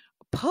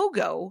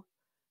Pogo.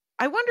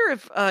 I wonder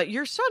if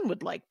your son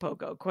would like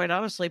Pogo, quite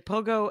honestly.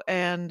 Pogo,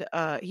 and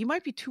he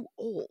might be too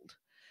old.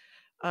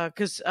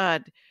 Because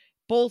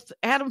both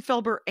Adam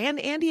Felber and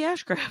Andy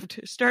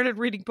Ashcraft started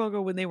reading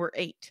Pogo when they were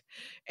 8.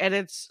 And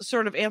it's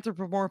sort of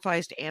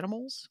anthropomorphized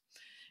animals.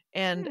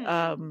 And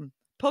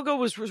Pogo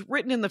was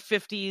written in the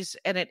 50s,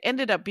 and it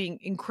ended up being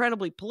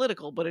incredibly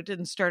political, but it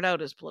didn't start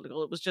out as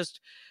political. It was just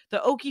the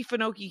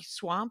Okefenokee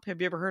Swamp. Have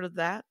you ever heard of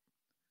that?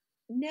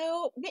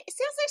 No. It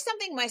sounds like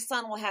something my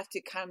son will have to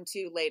come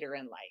to later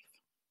in life.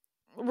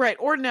 Right,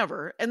 or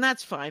never, and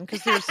that's fine,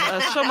 because there's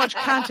so much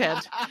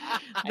content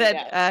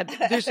that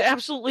there's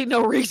absolutely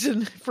no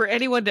reason for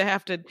anyone to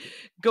have to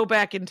go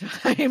back in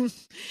time.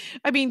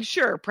 I mean,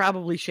 sure,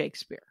 probably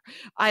Shakespeare.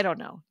 I don't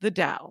know, the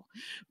Tao.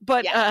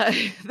 But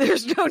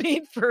there's no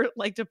need for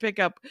to pick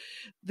up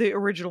the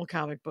original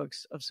comic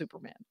books of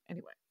Superman.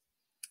 Anyway.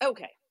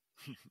 Okay.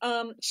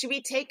 Should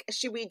we take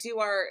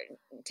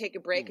a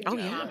break and do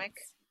a comic?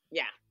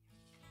 Yeah.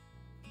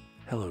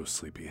 Hello,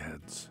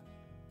 sleepyheads.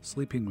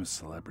 Sleeping with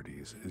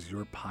Celebrities is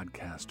your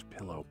podcast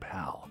pillow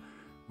pal.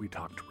 We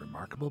talk to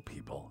remarkable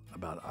people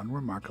about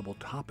unremarkable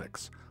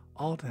topics,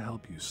 all to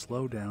help you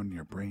slow down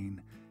your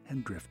brain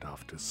and drift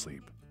off to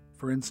sleep.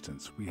 For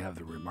instance, we have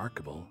the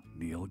remarkable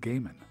Neil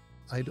Gaiman.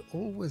 I'd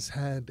always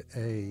had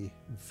a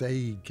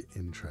vague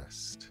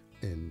interest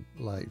in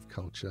live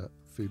culture,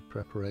 food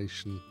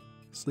preparation.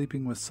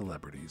 Sleeping with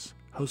Celebrities,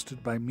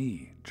 hosted by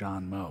me,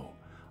 John Moe,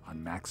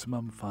 on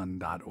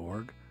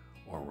MaximumFun.org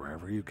or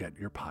wherever you get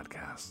your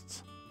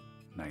podcasts.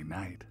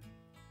 Night-night.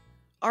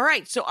 All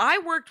right, so I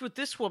worked with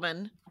this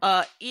woman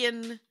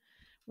in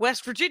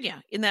West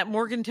Virginia, in that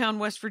Morgantown,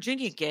 West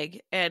Virginia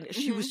gig. And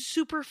she was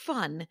super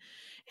fun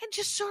and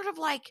just sort of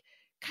like,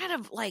 kind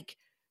of like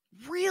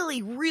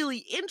really, really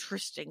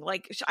interesting.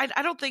 Like,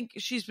 I don't think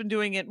she's been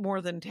doing it more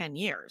than 10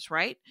 years.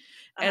 Right.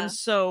 And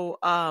so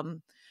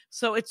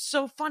it's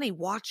so funny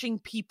watching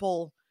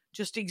people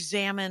just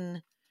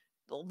examine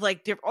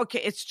like okay,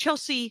 it's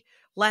Chelsea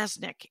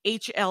Lasnik,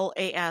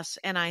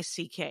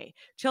 HLASNICK.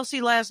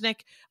 Chelsea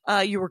Lasnik,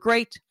 you were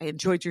great. I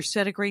enjoyed your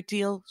set a great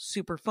deal.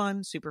 Super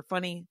fun, super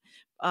funny.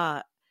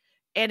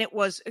 And it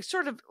was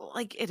sort of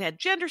like, it had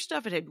gender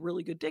stuff. It had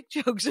really good dick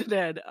jokes. It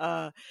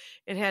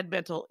had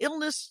mental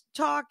illness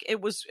talk.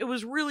 It was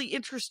really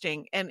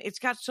interesting, and it's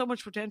got so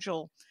much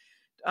potential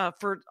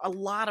for a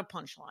lot of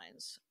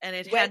punchlines. And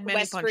it had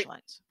many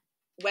punchlines.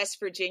 West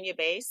Virginia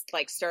based,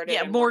 like started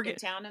in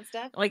Morgantown and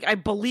stuff. Like, I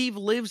believe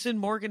lives in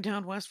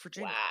Morgantown, West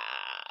Virginia. Wow,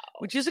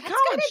 which is a That's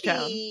college gotta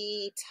town.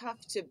 Be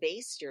tough to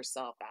base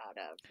yourself out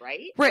of,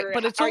 right? Right, Or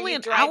but it's are only you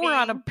an driving? hour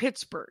out of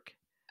Pittsburgh.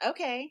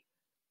 Okay.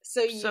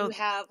 So you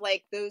have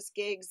like those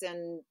gigs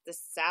in the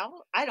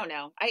South? I don't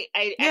know. I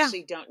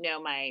actually don't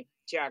know my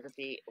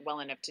geography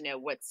well enough to know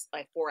what's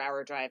a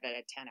 4-hour drive and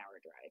a 10-hour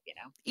drive, you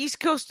know? East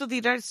Coast of the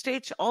United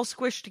States, all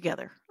squished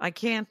together. I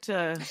can't...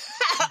 Oh,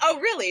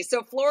 really?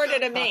 So Florida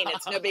to Maine,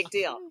 it's no big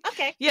deal.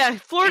 Okay. Yeah,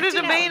 Florida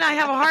to Maine, I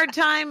have a hard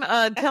time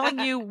telling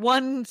you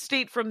one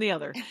state from the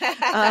other.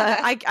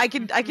 I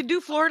can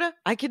do Florida.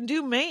 I can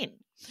do Maine.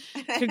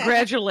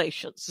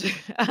 Congratulations.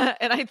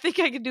 And I think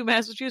I can do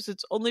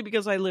Massachusetts only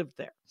because I lived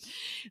there.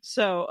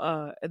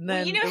 So, and then...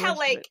 Well, you know how,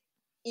 like,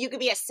 you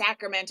could be a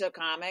Sacramento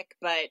comic,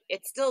 but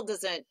it still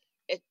doesn't...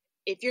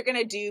 If you're going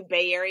to do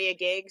Bay Area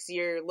gigs,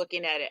 you're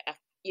looking at a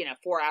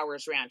 4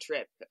 hours round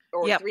trip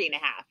or 3.5,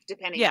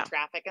 depending on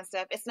traffic and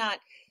stuff. It's not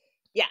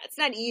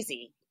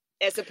easy.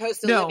 As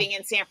opposed to living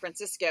in San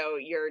Francisco,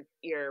 you're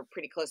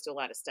pretty close to a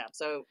lot of stuff.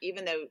 So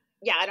even though,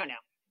 I don't know.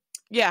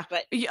 Yeah,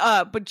 but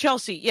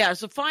Chelsea,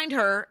 so find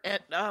her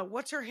at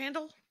what's her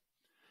handle?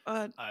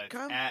 It's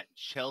at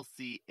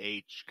Chelsea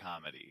H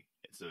Comedy.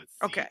 So it's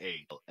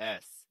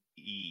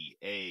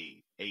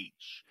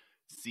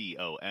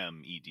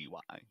CHLSEAHCOMEDY.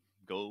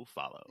 Go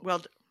follow.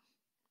 Well,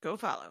 go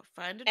follow.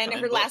 Find it. And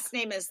her last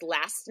name is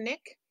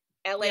Lastnick.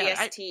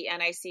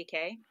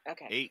 LASTNICK.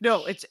 Okay.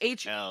 No, it's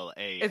HLA.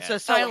 It's a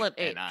silent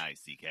H.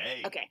 NICK.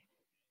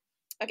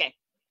 Okay.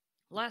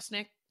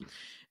 Lastnick.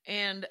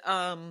 And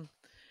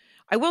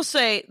I will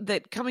say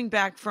that coming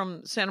back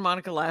from Santa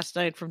Monica last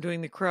night from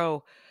doing The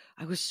Crow,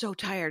 I was so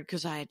tired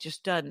because I had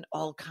just done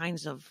all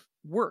kinds of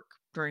work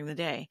during the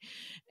day.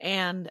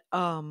 And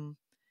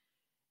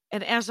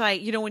as I,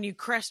 when you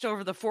crest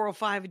over the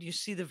 405 and you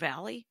see the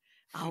valley,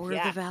 of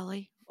the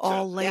valley,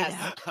 all laid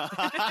out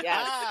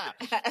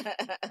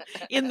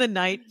in the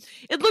night,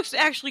 it looks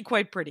actually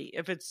quite pretty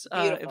if it's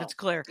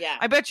clear. Yeah.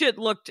 I bet you it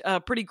looked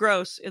pretty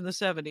gross in the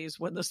 70s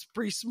when the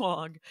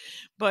pre-smog,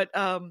 but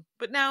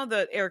now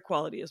the air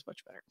quality is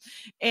much better.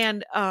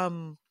 And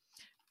I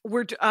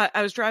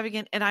was driving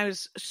in and I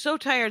was so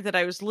tired that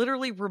I was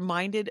literally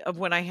reminded of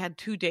when I had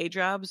 2 day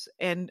jobs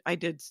and I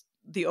did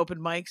the open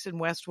mics in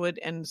Westwood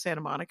and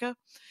Santa Monica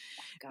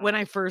when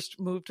I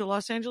first moved to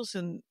Los Angeles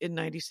in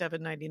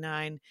 97,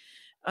 99.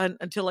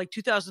 Until like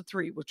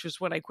 2003, which was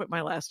when I quit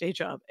my last day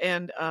job,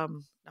 and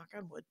knock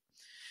on wood.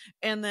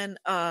 And then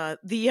I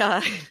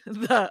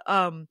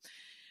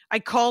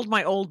called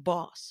my old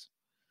boss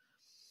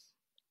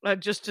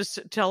just to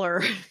tell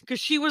her, because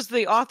she was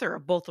the author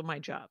of both of my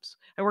jobs.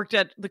 I worked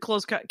at the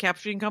closed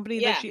captioning company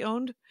that she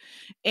owned,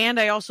 and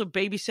I also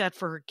babysat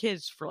for her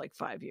kids for like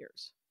 5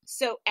 years.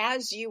 So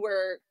as you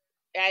were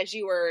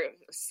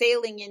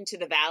sailing into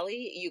the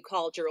valley, you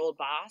called your old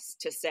boss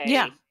to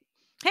say,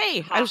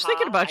 hey, I was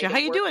thinking about you. How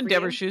you doing,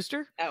 Deborah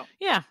Schuster? Oh.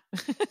 Yeah.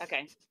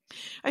 Okay.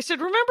 I said,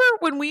 remember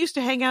when we used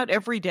to hang out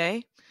every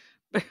day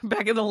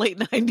back in the late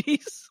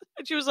 90s?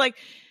 And she was like,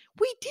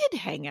 we did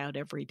hang out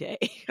every day.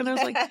 And I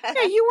was like,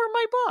 yeah, you were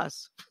my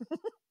boss.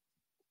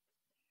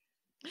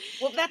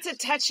 Well, that's a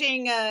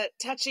touching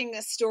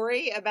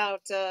story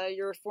about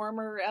your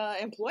former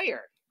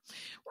employer.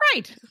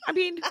 Right. I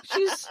mean,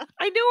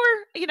 I knew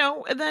her,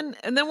 and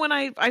then when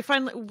I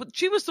finally,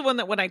 she was the one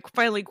that when I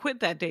finally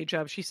quit that day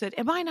job, she said,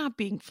 am I not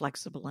being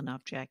flexible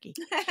enough, Jackie?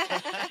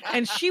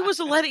 And she was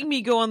letting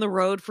me go on the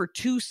road for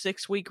 2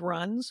 6-week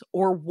runs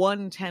or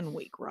 1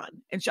 10-week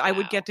run. And I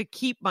would get to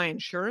keep my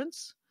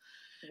insurance.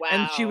 Wow.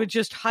 And she would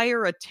just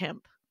hire a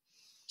temp.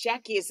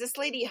 Jackie, is this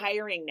lady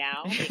hiring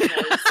now?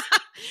 Because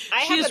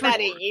I have about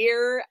a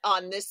year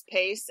on this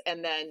pace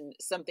and then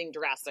something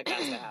drastic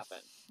has to happen.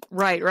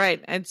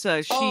 Right. And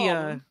so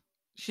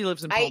she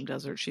lives in Palm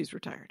Desert. She's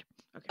retired.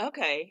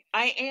 Okay.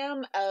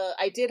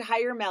 I did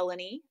hire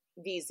Melanie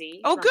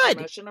Veazey from good.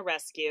 Promotional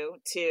Rescue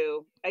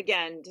to,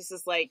 again, this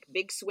is like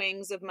big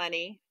swings of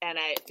money and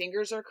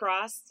fingers are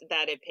crossed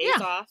that it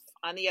pays off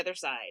on the other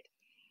side.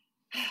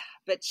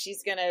 But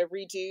she's going to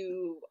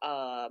redo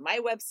my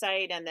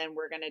website and then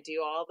we're going to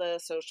do all the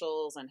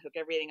socials and hook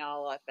everything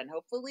all up and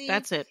hopefully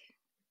that's it.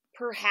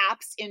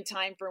 Perhaps in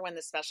time for when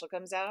the special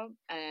comes out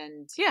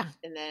and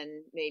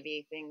then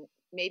maybe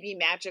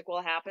magic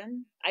will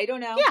happen. I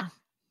don't know. Yeah.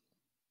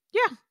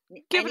 Yeah,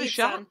 give I it a need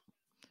shot. some.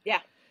 Yeah.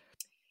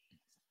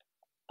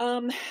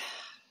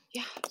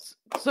 Yeah.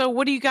 So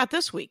what do you got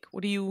this week?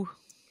 What do you?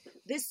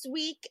 This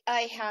week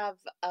I have,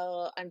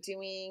 I'm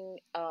doing,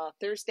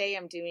 Thursday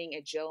I'm doing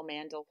a Joe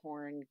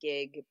Mandelhorn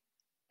gig.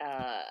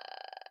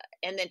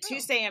 And then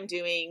Tuesday I'm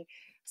doing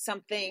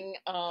something,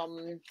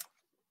 I'm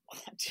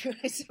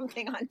doing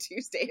something on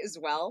Tuesday as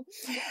well.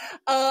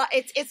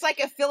 It's like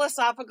a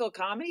philosophical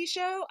comedy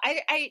show.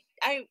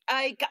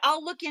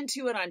 I'll look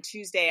into it on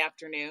Tuesday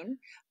afternoon,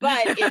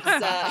 but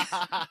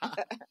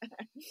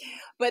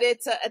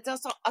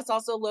it's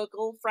also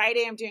local.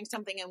 Friday I'm doing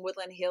something in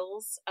Woodland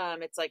Hills.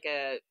 It's like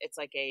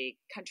a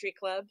country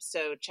club,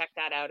 so check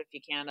that out if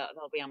you can.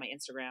 That'll be on my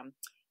Instagram.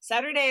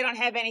 Saturday I don't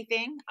have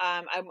anything.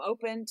 I'm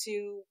open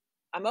to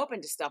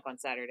stuff on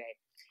Saturday.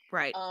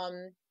 Right.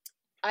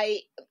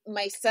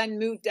 My son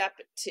moved up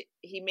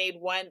he made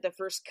the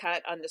first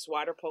cut on this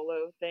water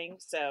polo thing.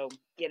 So,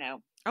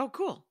 Oh,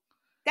 cool.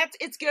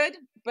 it's good,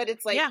 but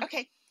it's like,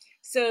 okay.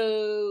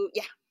 So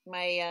yeah,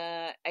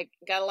 I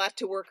got a lot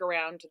to work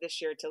around this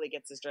year till he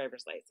gets his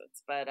driver's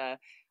license, but,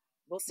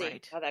 we'll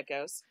see how that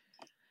goes.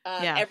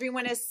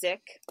 Everyone is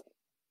sick,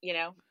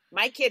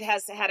 my kid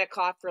has had a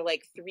cough for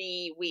like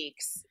 3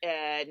 weeks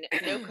and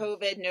no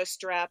COVID, no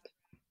strep.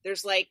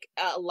 There's like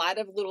a lot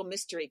of little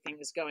mystery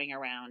things going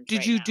around.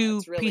 Did you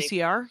do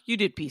PCR? You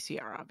did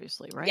PCR,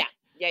 obviously, right?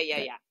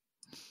 Yeah.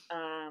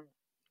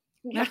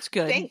 That's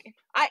good.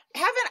 I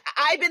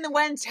been the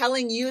one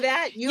telling you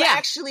that? You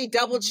actually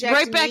double checked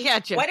right back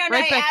at you. Why don't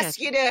I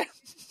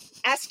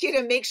ask you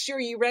to make sure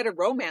you read a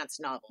romance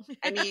novel?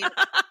 I mean,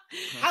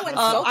 how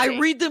insulting. I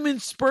read them in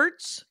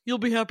spurts. You'll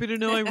be happy to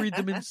know I read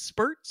them in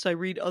spurts. I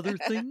read other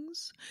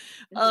things.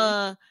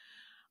 Mm-hmm.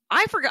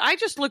 I forgot. I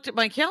just looked at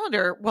my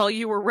calendar while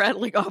you were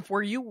rattling off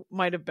where you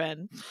might have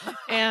been,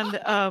 and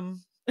I know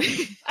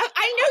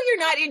you're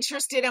not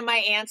interested in my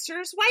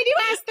answers. Why do you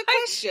ask the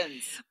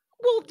questions?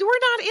 Well, we're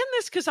not in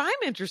this because I'm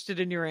interested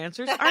in your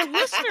answers. Our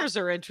listeners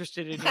are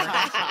interested in your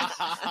answers.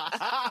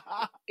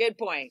 Good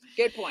point.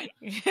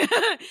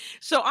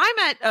 So I'm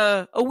at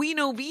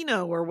Owino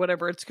Vino or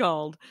whatever it's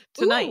called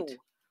tonight.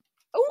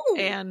 Ooh.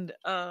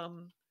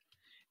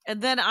 And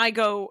then I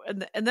go,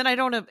 and then I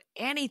don't have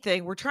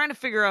anything. We're trying to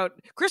figure out.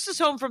 Chris is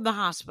home from the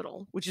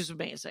hospital, which is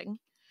amazing.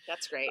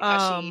 That's great.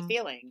 How's she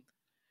feeling?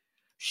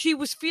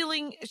 She's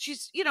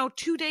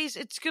 2 days.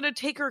 It's going to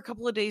take her a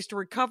couple of days to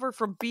recover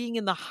from being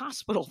in the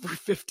hospital for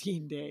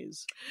 15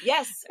 days.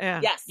 Yes.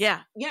 Yes.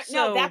 Yeah.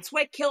 No, that's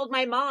what killed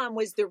my mom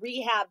was the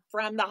rehab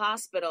from the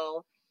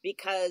hospital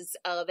because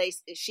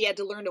she had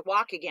to learn to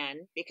walk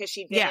again because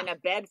she'd been in a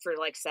bed for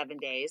like 7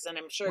 days. And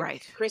I'm sure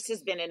Chris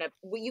has been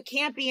you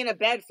can't be in a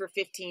bed for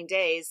 15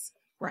 days.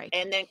 Right.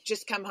 And then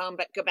just come home,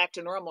 but go back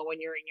to normal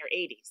when you're in your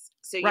 80s.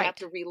 So you have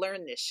to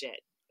relearn this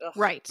shit. Ugh.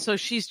 Right. So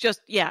she's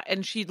just,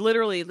 and she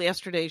literally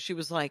yesterday, she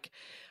was like,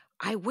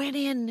 I went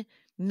in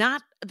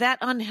not that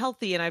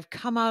unhealthy and I've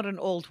come out an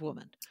old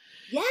woman.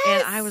 Yes.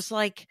 And I was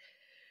like,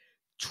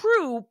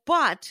 true.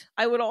 But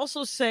I would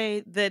also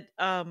say that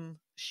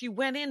she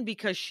went in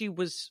because she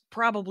was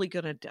probably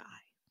going to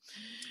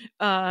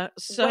die.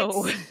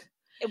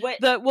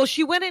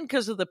 She went in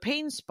because of the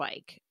pain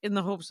spike in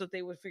the hopes that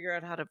they would figure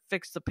out how to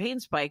fix the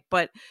pain spike.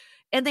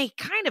 And they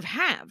kind of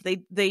have.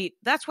 They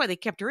that's why they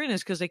kept her in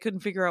is because they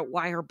couldn't figure out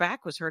why her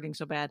back was hurting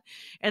so bad,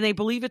 and they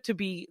believe it to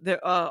be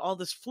all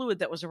this fluid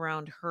that was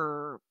around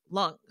her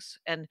lungs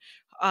and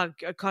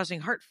causing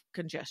heart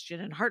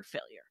congestion and heart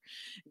failure.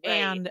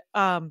 Right.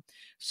 And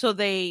so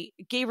they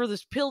gave her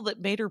this pill that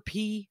made her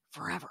pee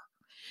forever,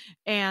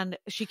 and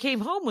she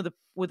came home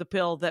with a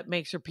pill that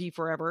makes her pee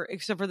forever,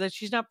 except for that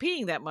she's not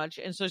peeing that much,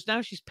 and so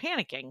now she's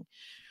panicking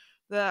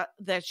that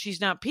she's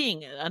not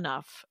peeing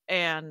enough,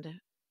 and.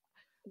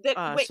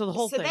 So the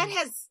whole thing.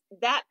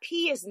 That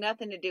pee has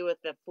nothing to do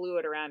with the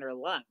fluid around her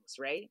lungs,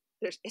 right?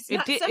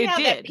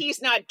 That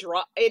pee's not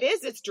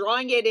it's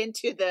drawing it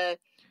into the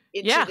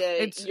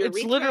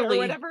urethra literally, or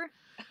whatever.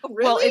 Oh,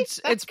 really? Well,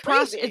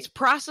 it's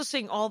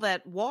processing all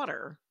that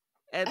water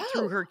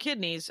through her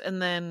kidneys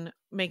and then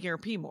making her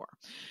pee more.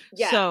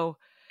 Yeah. So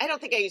I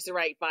don't think I used the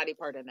right body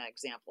part in that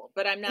example,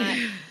 but I'm not.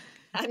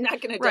 I'm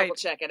not going to double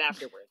check it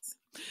afterwards.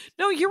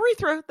 No,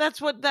 urethra. That's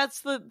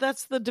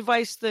the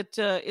device that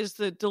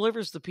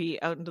delivers the pee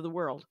out into the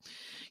world.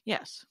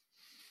 Yes.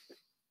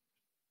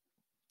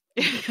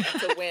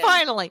 That's a win.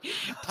 Finally,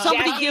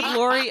 somebody give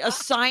Lori a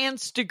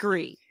science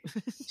degree.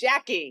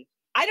 Jackie,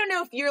 I don't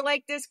know if you're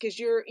like this because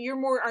you're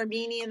more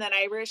Armenian than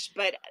Irish,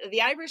 but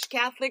the Irish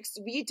Catholics,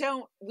 we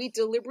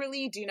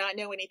deliberately do not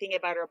know anything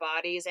about our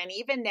bodies. And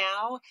even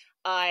now,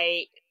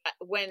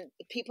 when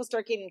people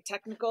start getting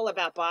technical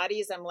about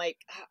bodies, I'm like,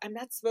 I'm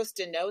not supposed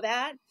to know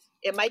that.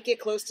 It might get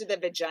close to the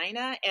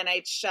vagina, and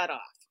I'd shut off.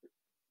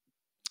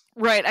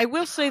 Right. I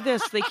will say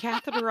this. They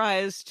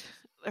catheterized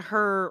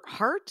her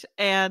heart,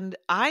 and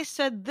I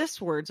said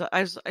this words.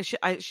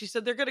 She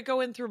said, they're going to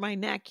go in through my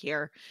neck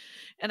here.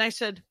 And I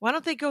said, why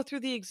don't they go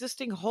through the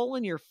existing hole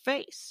in your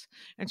face?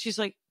 And she's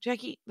like,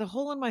 Jackie, the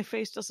hole in my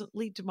face doesn't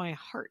lead to my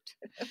heart.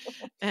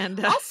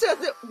 And also,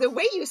 the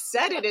way you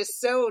said it is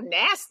so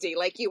nasty.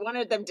 Like you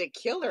wanted them to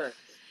kill her.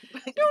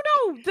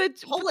 No, the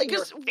hole in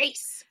your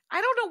face. I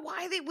don't know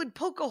why they would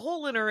poke a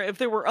hole in her if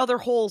there were other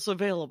holes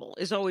available,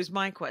 is always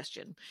my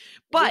question.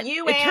 But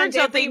it turns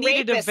out they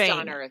needed a vein.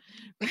 On Earth.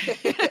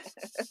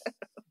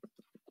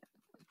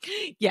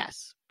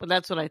 Yes, but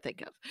that's what I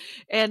think of.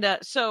 And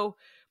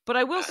but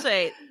I will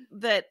say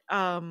that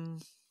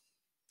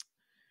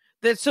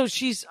so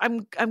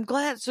I'm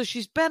glad. So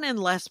she's been in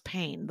less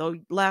pain, though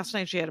last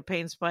night she had a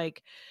pain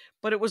spike,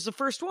 but it was the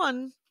first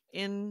one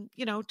in,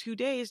 2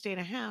 days, day and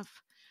a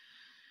half.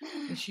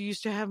 And she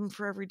used to have them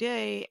for every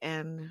day,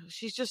 and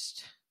she's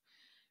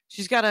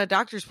got a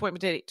doctor's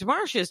appointment today.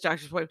 Tomorrow she has a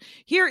doctor's appointment.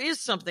 Here is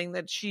something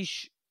that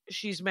she's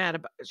mad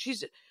about.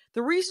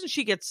 The reason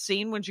she gets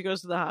seen when she goes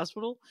to the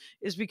hospital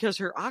is because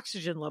her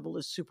oxygen level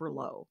is super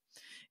low.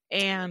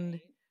 And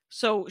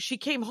so she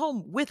came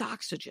home with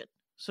oxygen.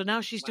 So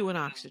now she's doing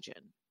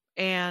oxygen.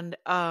 And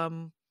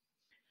so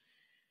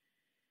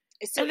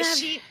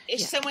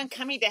is someone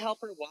coming to help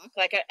her walk?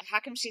 Like,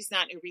 how come she's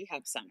not in a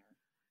rehab center?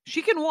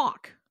 She can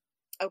walk.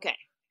 Okay.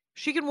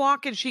 She can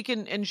walk, and she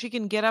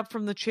can get up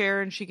from the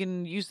chair, and she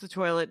can use the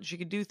toilet, and she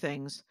can do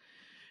things.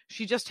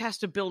 She just has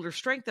to build her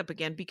strength up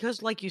again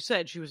because, like you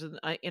said, she was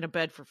in a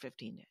bed for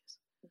 15 days.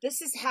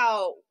 This is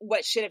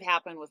what should have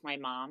happened with my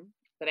mom,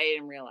 but I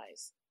didn't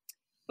realize.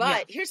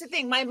 But here's the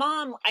thing. My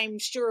mom, I'm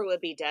sure,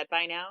 would be dead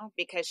by now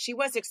because she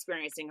was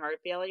experiencing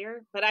heart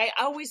failure. But I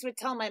always would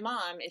tell my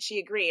mom, and she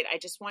agreed, I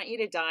just want you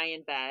to die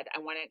in bed. I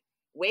want to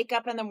wake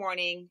up in the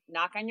morning,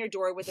 knock on your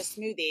door with a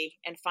smoothie,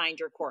 and find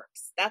your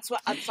corpse. That's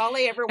all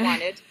I ever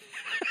wanted.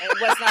 And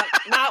it was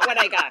not what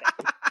I got it.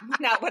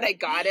 Not what I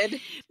got it.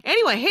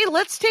 Anyway, hey,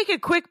 let's take a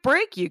quick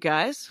break, you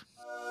guys.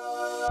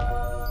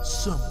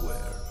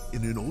 Somewhere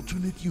in an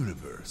alternate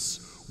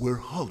universe where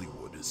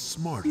Hollywood is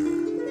smarter.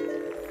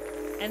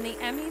 And the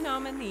Emmy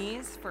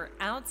nominees for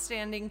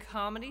Outstanding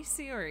Comedy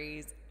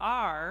Series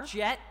are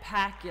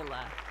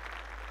Jetpackula,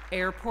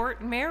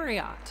 Airport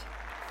Marriott,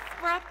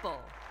 Thruple,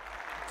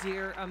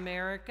 Dear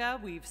America,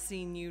 We've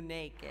Seen You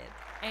Naked,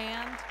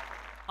 and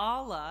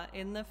Allah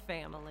in the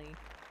Family.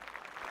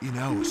 In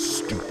our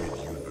stupid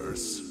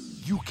universe,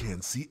 you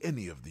can't see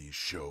any of these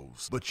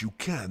shows, but you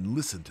can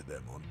listen to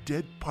them on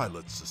Dead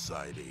Pilot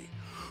Society,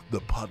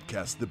 the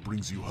podcast that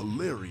brings you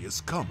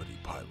hilarious comedy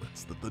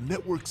pilots that the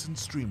networks and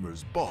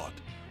streamers bought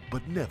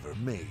but never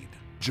made.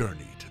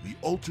 Journey to the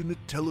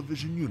alternate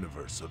television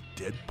universe of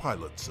Dead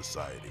Pilot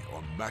Society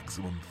on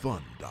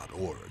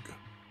MaximumFun.org.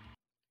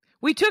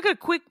 We took a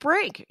quick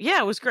break.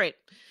 Yeah, it was great.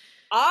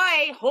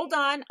 Hold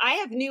on. I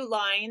have new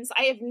lines.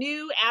 I have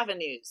new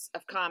avenues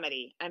of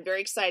comedy I'm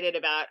very excited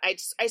about. I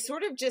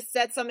sort of just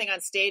said something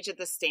on stage at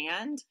the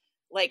stand,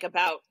 like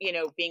about,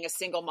 being a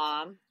single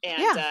mom.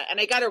 And and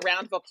I got a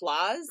round of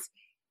applause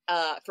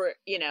for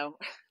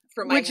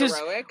my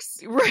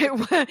heroics.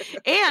 Right.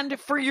 And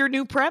for your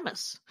new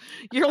premise.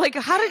 You're like,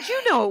 how did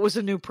you know it was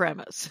a new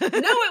premise? No, it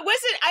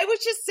wasn't. I was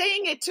just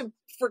saying it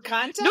for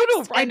context.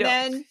 No, I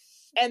know.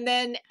 And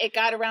then it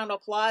got a round of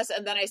applause,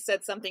 and then I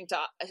said something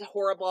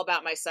horrible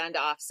about my son to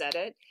offset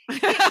it. He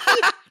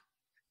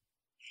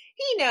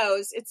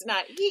knows it's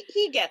not.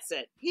 He gets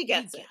it. He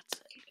gets it.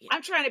 Yeah.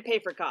 I'm trying to pay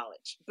for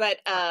college, but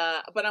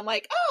I'm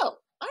like, oh,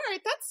 all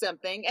right, that's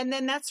something. And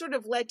then that sort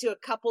of led to a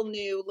couple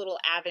new little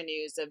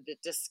avenues of the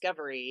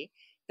discovery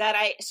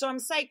so I'm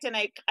psyched, and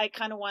I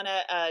kind of want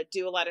to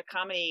do a lot of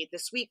comedy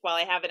this week while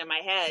I have it in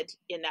my head,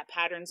 in that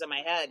patterns in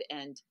my head,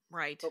 and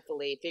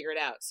hopefully figure it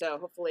out. So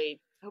hopefully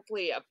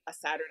a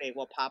Saturday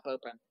will pop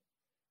open.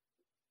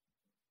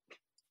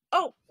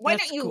 Oh, why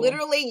don't you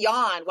literally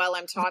yawn while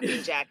I'm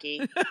talking,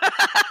 Jackie?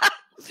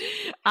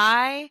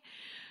 I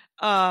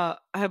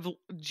have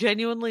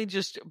genuinely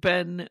just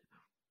been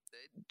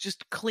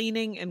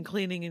cleaning and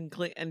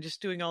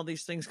just doing all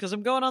these things because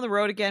I'm going on the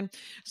road again.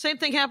 Same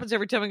thing happens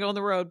every time I go on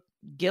the road.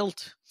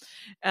 Guilt.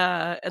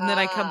 And then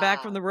I come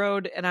back from the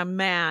road and I'm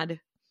mad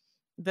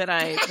that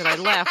I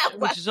left,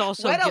 which is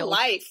also what guilt. A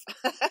life.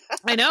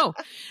 I know.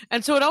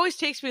 And so it always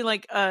takes me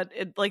like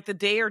the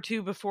day or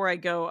two before I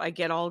go, I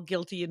get all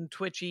guilty and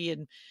twitchy,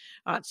 and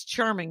it's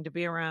charming to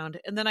be around.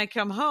 And then I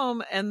come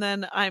home and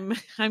then I'm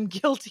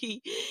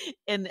guilty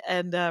and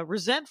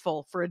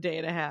resentful for a day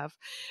and a half.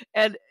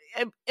 And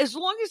as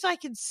long as I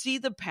can see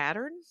the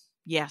pattern,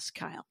 yes,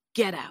 Kyle,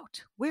 get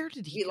out. Where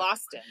did he go?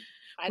 Lost him.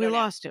 We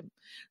lost him.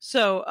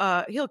 So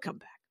he'll come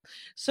back.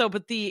 So,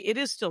 but it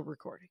is still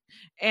recording.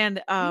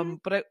 And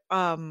but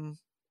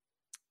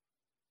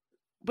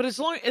as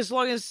long as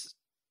I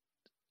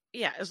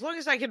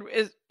can,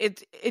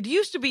 it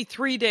used to be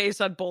 3 days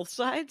on both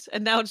sides,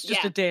 and now it's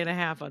just a day and a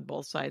half on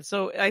both sides.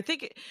 So I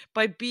think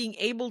by being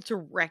able to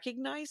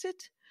recognize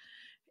it,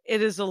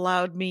 it has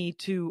allowed me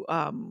to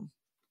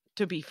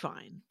be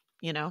fine.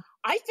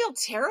 I feel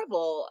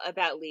terrible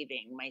about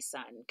leaving my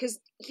son because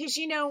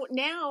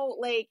now,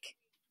 like,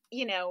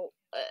 you know,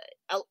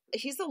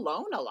 he's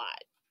alone a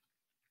lot.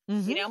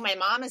 Mhm. You know, my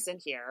mom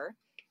isn't here,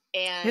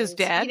 and His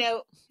dad? you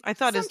know, I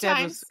thought his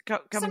dad was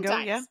sometimes- come and go.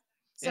 Yeah.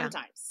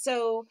 sometimes.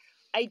 So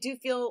I do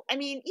feel. I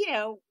mean, you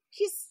know,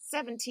 he's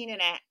 17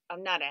 and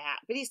I'm not a half,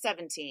 but he's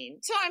 17.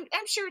 So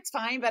I'm sure it's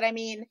fine. But I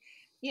mean,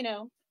 you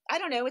know, I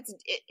don't know.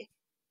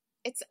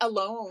 It's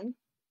alone.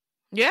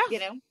 Yeah. You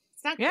know,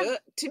 it's not Yeah. good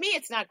to me.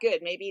 It's not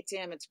good. Maybe to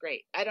him, it's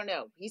great. I don't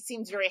know. He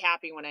seems very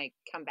happy when I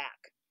come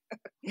back.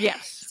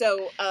 Yes.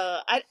 So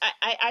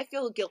I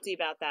feel guilty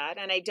about that,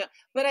 and I don't.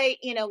 But I,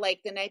 you know,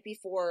 like the night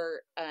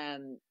before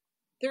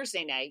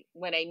Thursday night,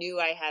 when I knew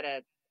I had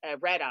a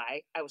red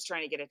eye, I was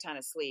trying to get a ton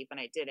of sleep, and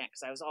I didn't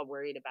because I was all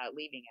worried about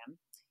leaving him.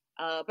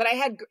 But I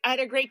had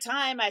a great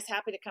time. I was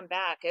happy to come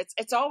back.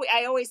 It's always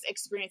I always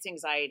experience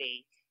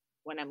anxiety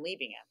when I'm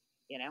leaving him.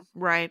 You know,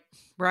 Right.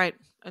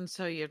 And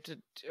so you have to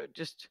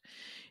just,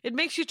 it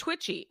makes you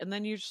twitchy. And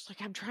then you're just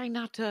like, I'm trying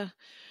not to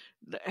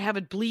have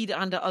it bleed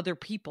onto other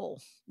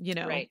people, you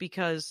know, Right.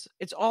 because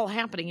it's all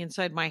happening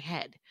inside my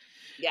head.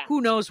 Yeah. Who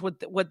knows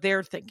what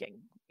they're thinking,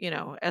 you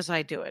know, as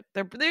I do it.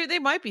 They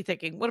might be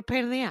thinking, what a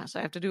pain in the ass.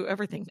 I have to do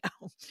everything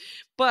now.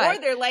 But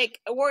or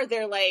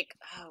they're like,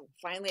 oh,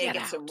 finally I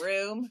get some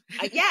room.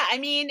 Yeah, I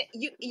mean,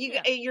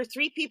 you're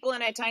 3 people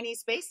in a tiny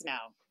space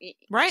now.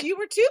 Right. You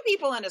were 2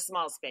 people in a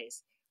small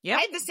space. Yep.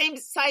 I had the same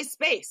size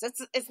space.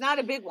 It's not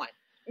a big one.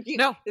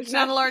 No, it's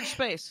not a large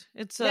space.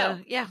 It's No.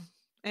 yeah.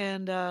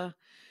 And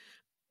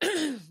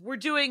we're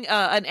doing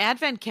an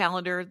advent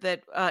calendar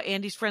that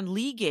Andy's friend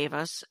Lee gave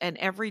us, and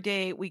every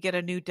day we get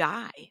a new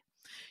die.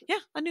 Yeah,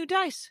 a new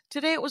dice.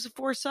 Today it was a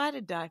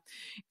 4-sided die.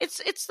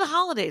 It's the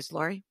holidays,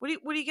 Lori. What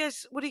are you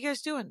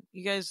guys doing?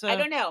 You guys I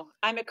don't know.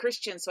 I'm a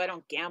Christian, so I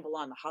don't gamble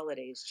on the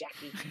holidays,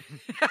 Jackie.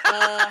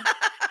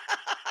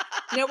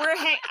 No,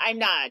 I'm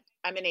not.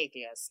 I'm an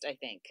atheist, I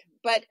think.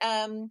 But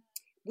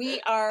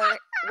we're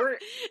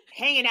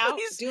hanging out,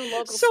 Please doing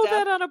local sew stuff.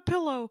 that on a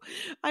pillow.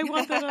 I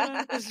want that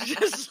on. It's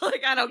just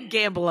like, I don't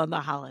gamble on the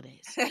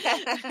holidays.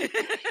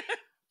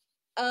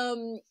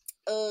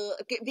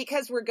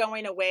 Because we're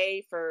going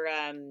away for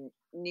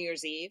New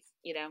Year's Eve.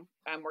 You know,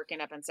 I'm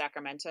working up in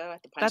Sacramento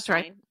at the Punchline. That's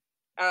right.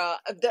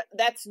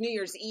 That's New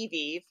Year's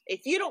Eve.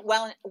 If you don't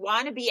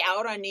want to be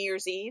out on New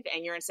Year's Eve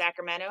and you're in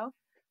Sacramento,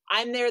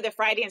 I'm there the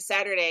Friday and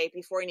Saturday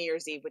before New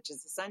Year's Eve, which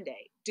is the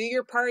Sunday. Do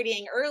your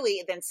partying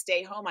early, then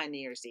stay home on New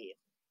Year's Eve.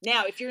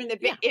 Now, if you're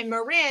in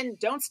Marin,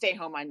 don't stay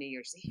home on New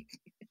Year's Eve.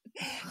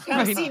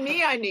 Come see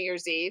me on New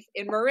Year's Eve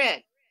in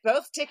Marin.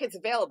 Both tickets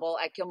available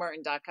at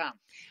Kilmartin.com.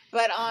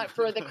 But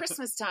for the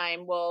Christmas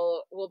time,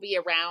 we'll be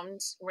around.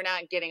 We're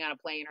not getting on a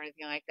plane or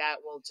anything like that.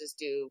 We'll just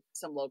do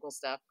some local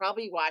stuff.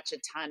 Probably watch a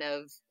ton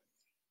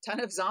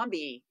of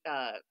zombie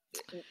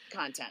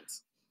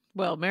content.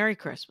 Well, Merry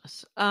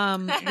Christmas.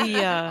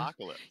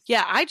 Apocalypse.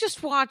 Yeah, I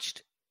just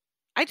watched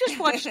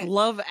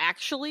Love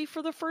Actually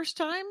for the first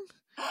time.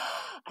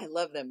 I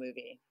love that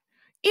movie.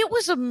 It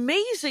was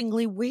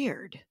amazingly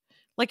weird.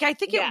 Like, I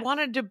think Yeah. it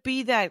wanted to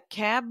be that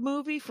Cab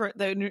movie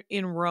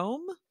in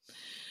Rome,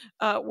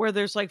 where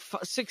there's like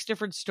 6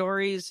 different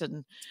stories,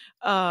 and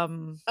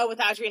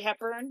with Audrey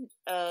Hepburn.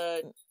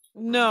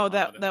 no,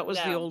 that was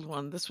the No. old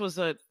one. This was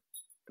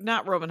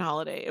not Roman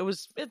Holiday.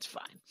 It's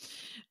fine.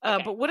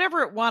 Okay. But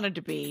whatever it wanted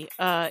to be,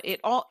 it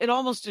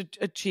almost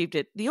achieved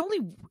it.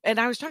 And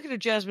I was talking to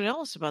Jasmine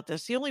Ellis about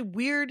this.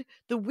 The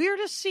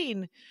weirdest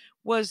scene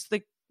was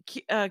the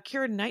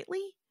Keira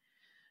Knightley.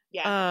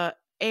 Yeah.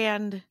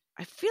 And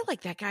I feel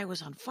like that guy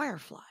was on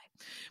Firefly,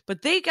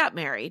 but they got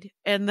married,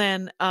 and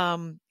then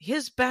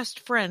his best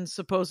friend,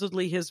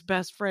 supposedly his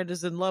best friend,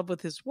 is in love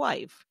with his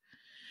wife.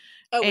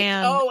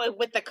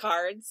 With the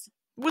cards.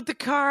 With the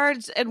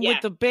cards and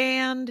with the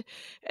band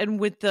and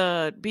with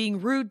the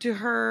being rude to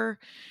her,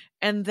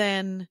 and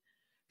then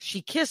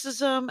she kisses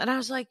him, and I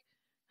was like,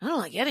 I don't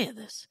like any of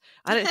this.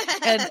 And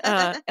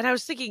I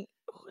was thinking,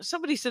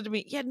 somebody said to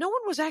me, yeah, no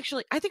one was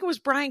actually, I think it was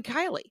Brian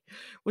Kiley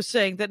was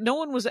saying that no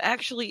one was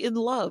actually in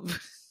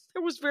love.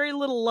 There was very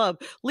little love.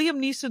 Liam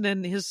Neeson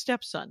and his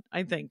stepson,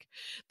 I think.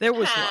 There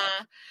was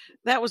love.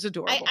 That was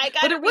adorable. I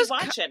got to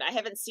rewatch it. I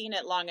haven't seen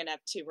it long enough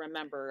to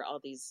remember all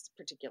these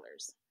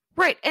particulars.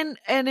 Right. And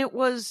it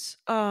was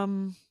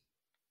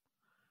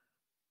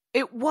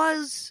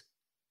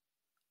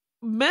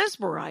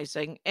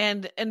mesmerizing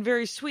and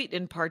very sweet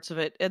in parts of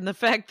it. And the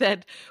fact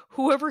that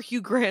who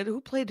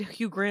played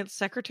Hugh Grant's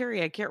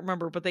secretary, I can't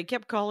remember, but they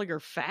kept calling her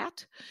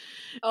fat.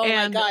 Oh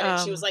my God.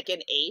 And she was like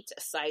an 8,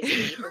 a size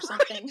 8 or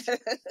something.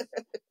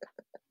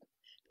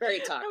 Very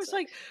toxic. I was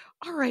like,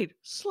 all right,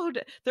 slow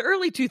down. The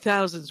early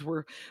 2000s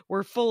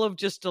were full of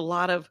just a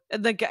lot of,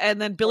 and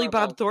then Billy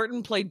Bob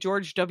Thornton played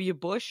George W.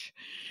 Bush,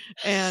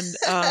 and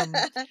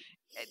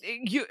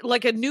you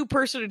like a new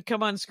person would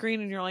come on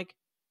screen, and you're like,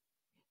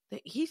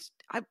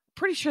 I'm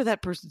pretty sure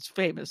that person's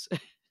famous,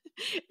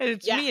 and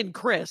it's me and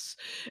Chris,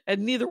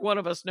 and neither one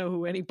of us know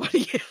who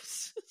anybody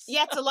is.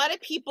 Yeah, it's a lot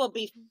of people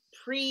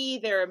pre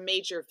their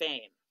major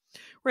fame.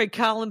 Right,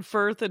 Colin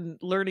Firth and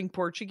learning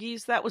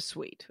Portuguese. That was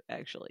sweet,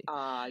 actually.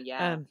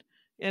 Yeah.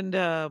 And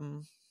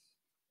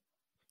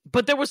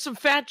But there was some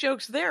fat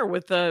jokes there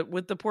with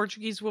the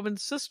Portuguese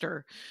woman's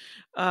sister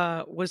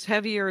was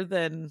heavier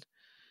than,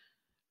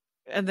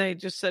 and they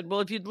just said,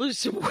 well, if you'd lose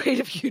some weight,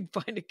 if you'd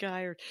find a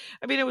guy, or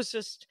I mean, it was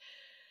just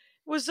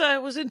was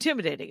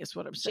intimidating is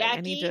what I'm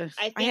saying. Jackie,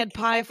 I had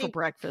pie for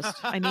breakfast.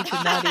 I need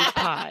to not eat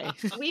pie.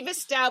 We've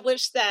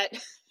established that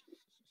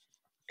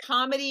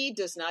comedy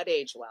does not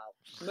age well.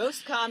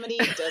 Most comedy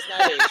does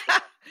not age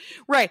well.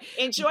 Right.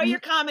 Enjoy your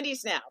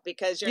comedies now,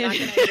 because you're not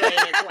going to enjoy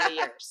it in 20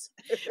 years.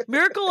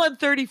 Miracle on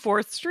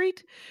 34th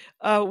Street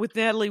with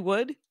Natalie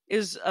Wood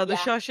is the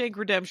Shawshank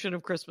Redemption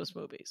of Christmas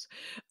movies.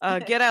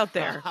 Get out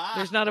there.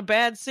 There's not a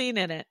bad scene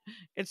in it.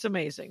 It's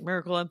amazing.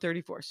 Miracle on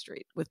 34th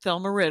Street with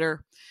Thelma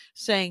Ritter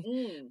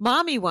saying,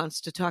 Mommy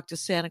wants to talk to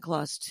Santa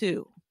Claus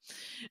too.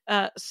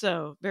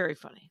 So very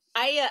funny.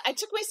 I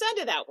took my son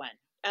to that one.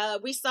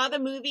 We saw the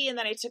movie, and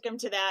then I took him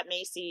to that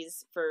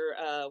Macy's for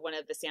one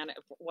of his Santa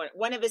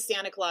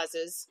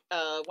Clauses,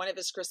 one of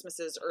his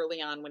Christmases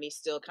early on when he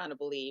still kind of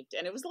believed,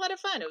 and it was a lot of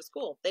fun. It was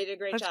cool. They did a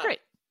great job. That's great.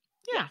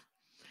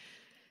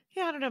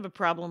 Yeah, I don't have a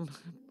problem.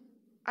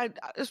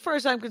 As far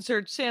as I'm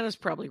concerned, Santa's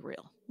probably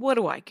real. What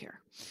do I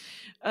care?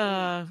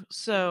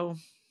 So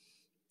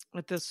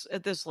at this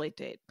late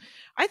date,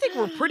 I think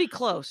we're pretty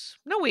close.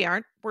 No, we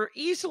aren't. We're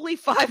easily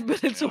 5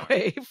 minutes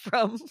away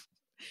from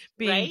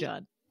being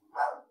done.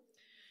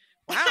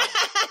 Wow.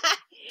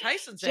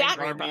 Tyson's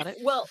angry about it.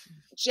 Well,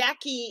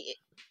 Jackie,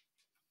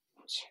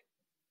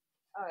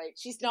 all right,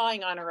 she's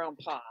gnawing on her own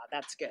paw.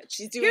 That's good.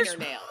 She's doing her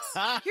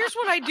nails. Here's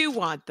what I do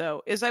want,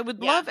 though, is I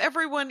would love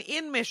everyone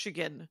in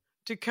Michigan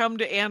to come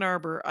to Ann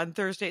Arbor on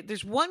Thursday.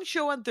 There's one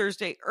show on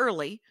Thursday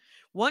early,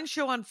 one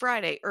show on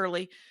Friday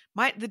early.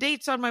 The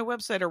dates on my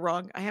website are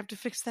wrong. I have to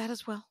fix that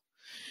as well.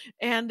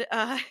 And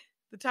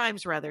the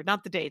times, rather,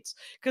 not the dates,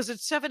 because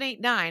it's 7,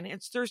 8, 9.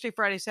 It's Thursday,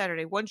 Friday,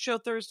 Saturday. One show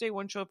Thursday,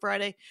 one show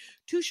Friday,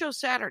 2 shows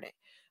Saturday.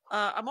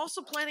 I'm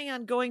also planning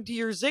on going to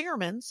your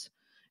Zingerman's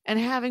and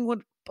having what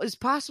is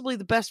possibly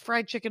the best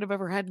fried chicken I've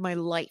ever had in my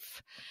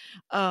life,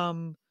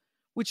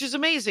 which is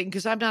amazing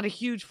because I'm not a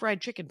huge fried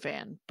chicken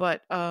fan,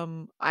 but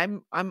I'm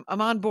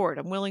on board.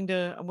 I'm willing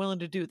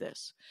to do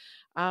this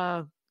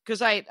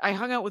because I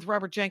hung out with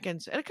Robert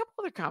Jenkins and a couple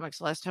other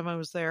comics last time I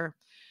was there.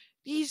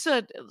 He's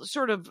a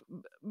sort of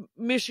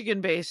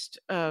Michigan-based.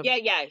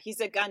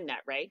 He's a gun nut,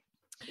 right?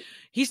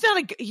 He's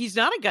not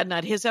a gun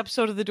nut. His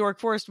episode of The Dork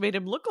Forest made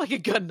him look like a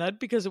gun nut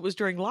because it was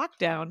during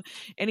lockdown,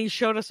 and he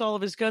showed us all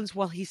of his guns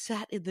while he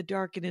sat in the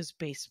dark in his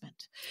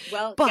basement.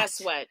 Well,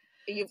 guess what?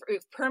 You've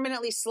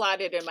permanently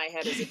slotted in my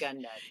head as a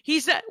gun nut.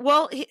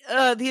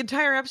 The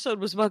entire episode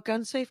was about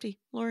gun safety,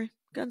 Lori.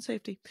 Gun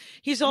safety.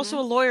 He's also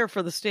a lawyer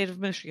for the state of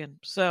Michigan,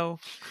 so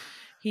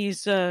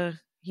he's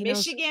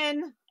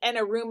Michigan and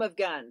a room of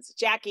guns.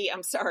 Jackie,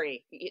 I'm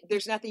sorry.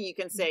 There's nothing you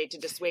can say to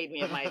dissuade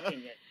me of my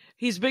opinion.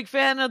 He's a big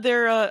fan of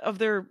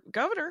their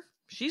governor.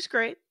 She's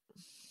great.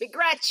 Big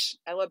Gretch.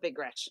 I love Big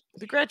Gretch.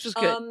 Big Gretch is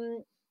good.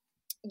 What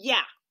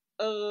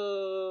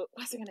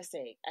was I going to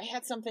say? I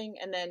had something,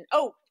 and then,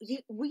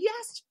 we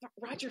asked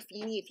Roger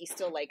Feeney if he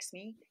still likes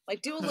me.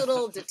 Like, do a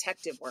little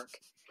detective work.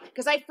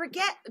 Because I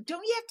forget,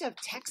 don't you have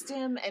to text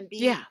him and be...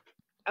 Yeah.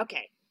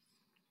 Okay.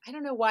 I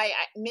don't know why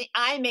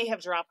I may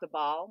have dropped the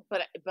ball,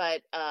 but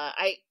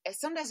I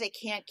sometimes I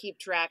can't keep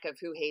track of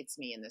who hates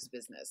me in this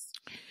business.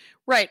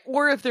 Right.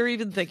 Or if they're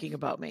even thinking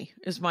about me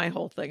is my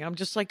whole thing. I'm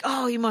just like,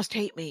 oh, he must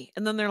hate me.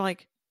 And then they're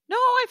like, no,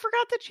 I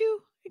forgot that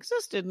you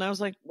existed. And I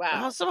was like,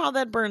 wow, somehow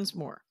that burns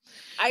more.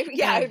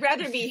 I'd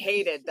rather be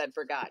hated than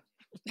forgotten.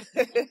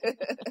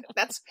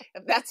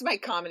 That's my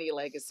comedy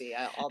legacy.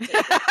 I'll take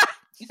it.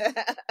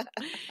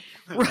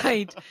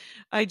 Right.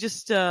 I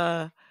just,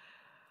 I'm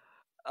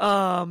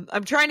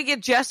trying to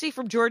get Jesse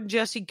from Jordan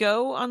Jesse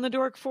Go on the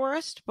Dork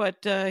Forest,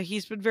 but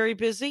he's been very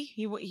busy.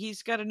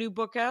 He's got a new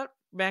book out,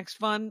 Max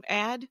Fun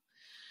ad.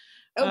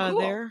 Cool.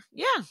 There.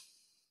 Yeah.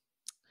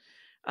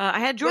 I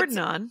had Jordan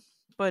on,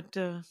 but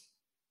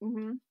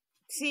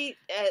see,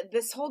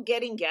 this whole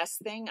getting guests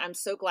thing, I'm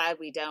so glad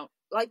we don't.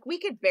 Like, we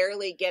could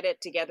barely get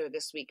it together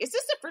this week. Is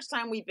this the first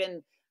time we've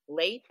been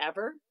late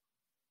ever?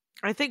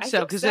 I think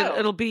so, because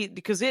it'll be,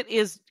 because it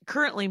is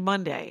currently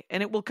Monday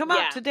and it will come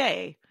out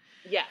today.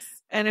 Yes.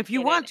 And if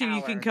you want to,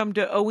 you can come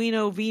to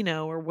Owino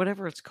Vino or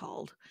whatever it's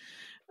called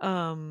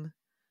tonight.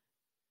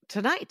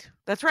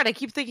 That's right. I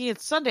keep thinking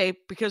it's Sunday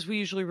because we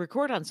usually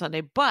record on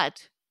Sunday,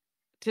 but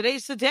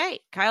today's the day.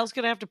 Kyle's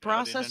going to have to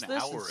process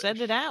this and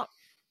send it out.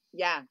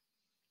 Yeah.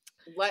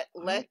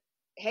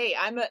 Hey,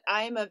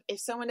 if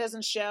someone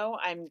doesn't show,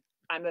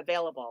 I'm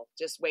available.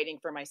 Just waiting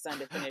for my son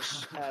to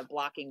finish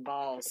blocking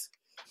balls.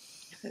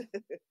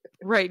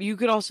 Right. You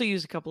could also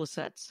use a couple of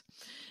sets.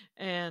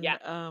 And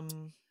I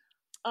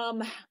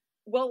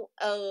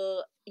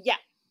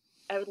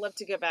would love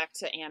to go back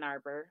to Ann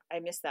Arbor. I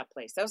miss that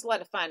place. That was a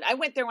lot of fun. I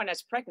went there when I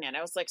was pregnant.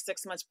 I was like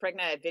 6 months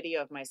pregnant. I had a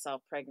video of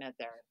myself pregnant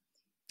there.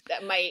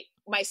 That my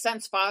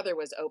son's father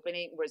was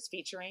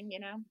featuring,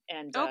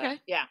 and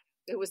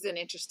it was an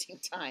interesting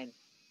time.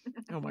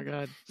 Oh my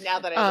God. Now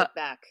that I look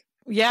back.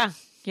 Yeah.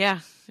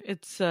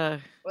 It's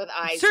with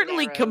eyes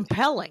certainly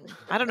compelling.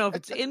 I don't know if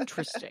it's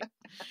interesting.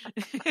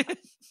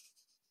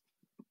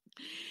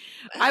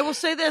 I will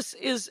say this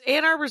is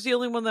Ann Arbor's the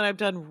only one that I've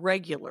done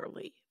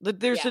regularly.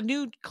 There's a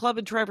new club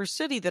in Traverse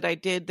City that I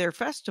did their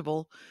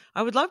festival.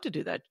 I would love to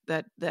do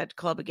that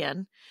club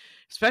again,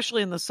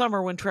 especially in the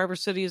summer when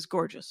Traverse City is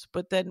gorgeous,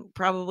 but then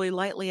probably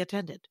lightly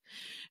attended.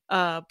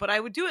 But I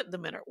would do it in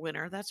the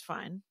winter. That's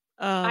fine.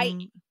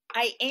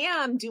 I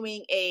am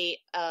doing a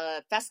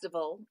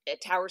festival, a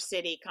Tower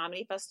City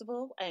Comedy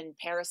Festival in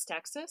Paris,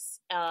 Texas,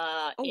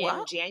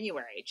 in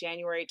January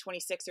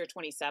 26th or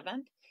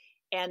 27th.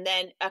 And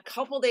then a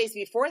couple days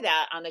before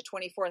that, on the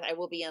 24th, I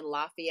will be in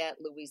Lafayette,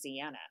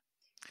 Louisiana.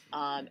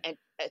 And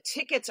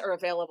tickets are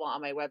available on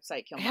my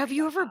website. Have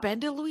you ever been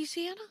to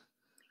Louisiana?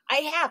 I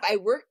have. I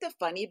worked the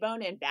Funny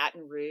Bone in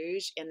Baton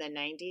Rouge in the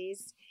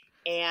 90s.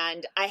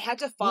 And I had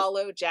to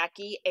follow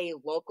Jackie, a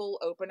local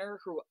opener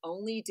who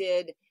only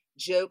did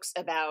jokes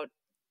about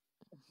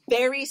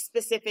very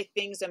specific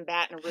things in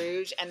Baton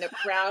Rouge, and the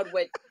crowd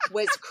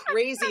was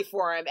crazy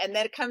for him. And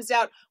then it comes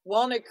out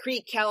Walnut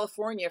Creek,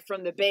 California,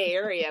 from the Bay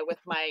Area with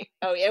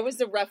it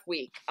was a rough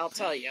week, I'll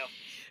tell you.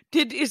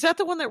 Is that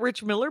the one that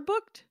Rich Miller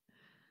booked?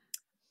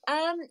 He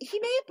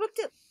may have booked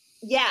it.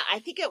 Yeah, I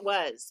think it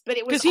was, but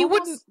it was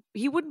because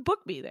he wouldn't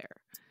book me there.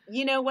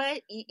 You know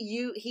what?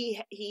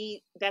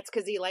 He that's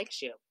because he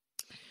likes you.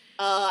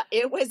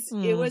 It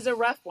was a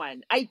rough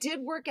one. I did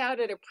work out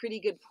at a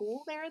pretty good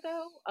pool there,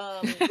 though.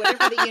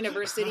 Whatever the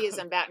university is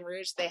in Baton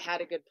Rouge, they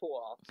had a good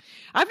pool.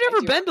 I've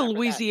never been to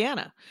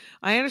Louisiana.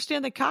 That. I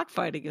understand that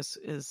cockfighting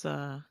is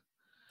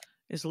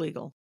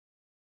legal.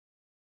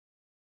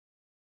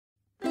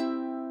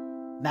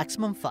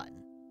 Maximum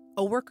Fun,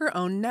 a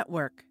worker-owned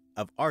network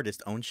of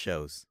artist-owned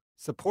shows,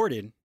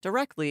 supported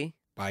directly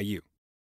by you.